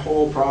that's my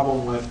whole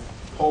problem with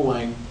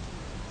polling.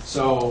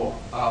 So,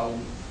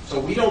 so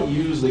we don't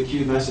use the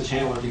Q message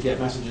handler to get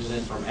messages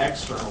in from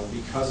external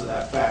because of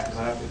that fact, because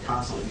I have to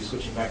constantly be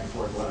switching back and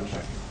forth what I'm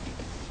checking.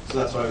 So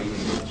that's why we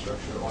use the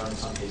structure, or in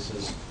some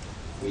cases,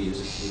 we use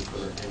a Q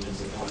for engines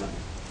deployment.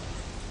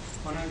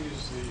 Why not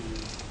use the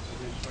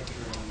structure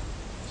in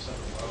a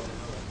separate file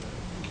like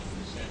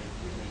the standard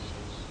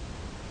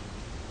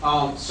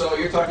QMH is? So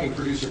you're talking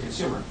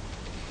producer-consumer,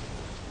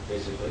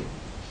 basically.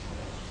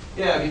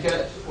 Yeah,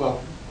 because,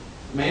 well,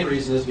 the main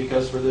reason is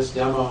because for this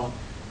demo,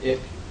 it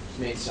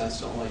made sense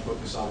to only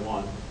focus on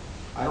one.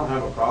 I don't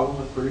have a problem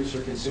with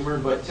producer-consumer,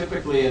 but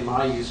typically in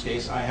my use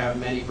case, I have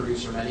many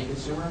producer, many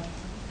consumer.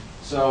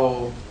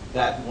 So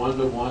that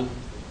one-to-one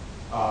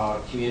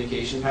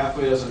communication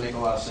pathway doesn't make a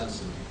lot of sense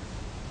to me.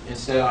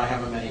 Instead, I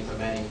have a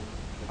many-to-many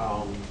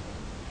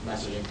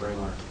messaging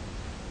framework.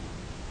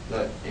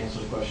 That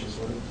answers the question,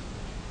 sort of?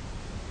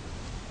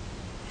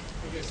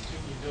 I guess can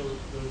you build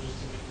those just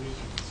to make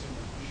producer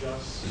consumer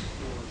just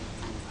for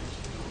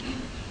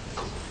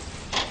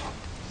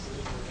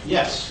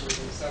Yes,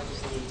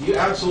 you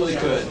absolutely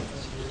could.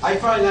 I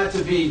find that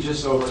to be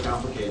just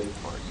overcomplicated.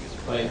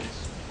 Like,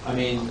 I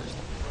mean,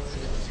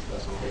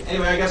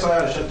 anyway, I guess I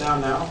ought to shut down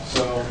now.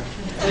 So,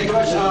 thank you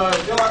much.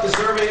 Fill out the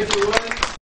survey if you would.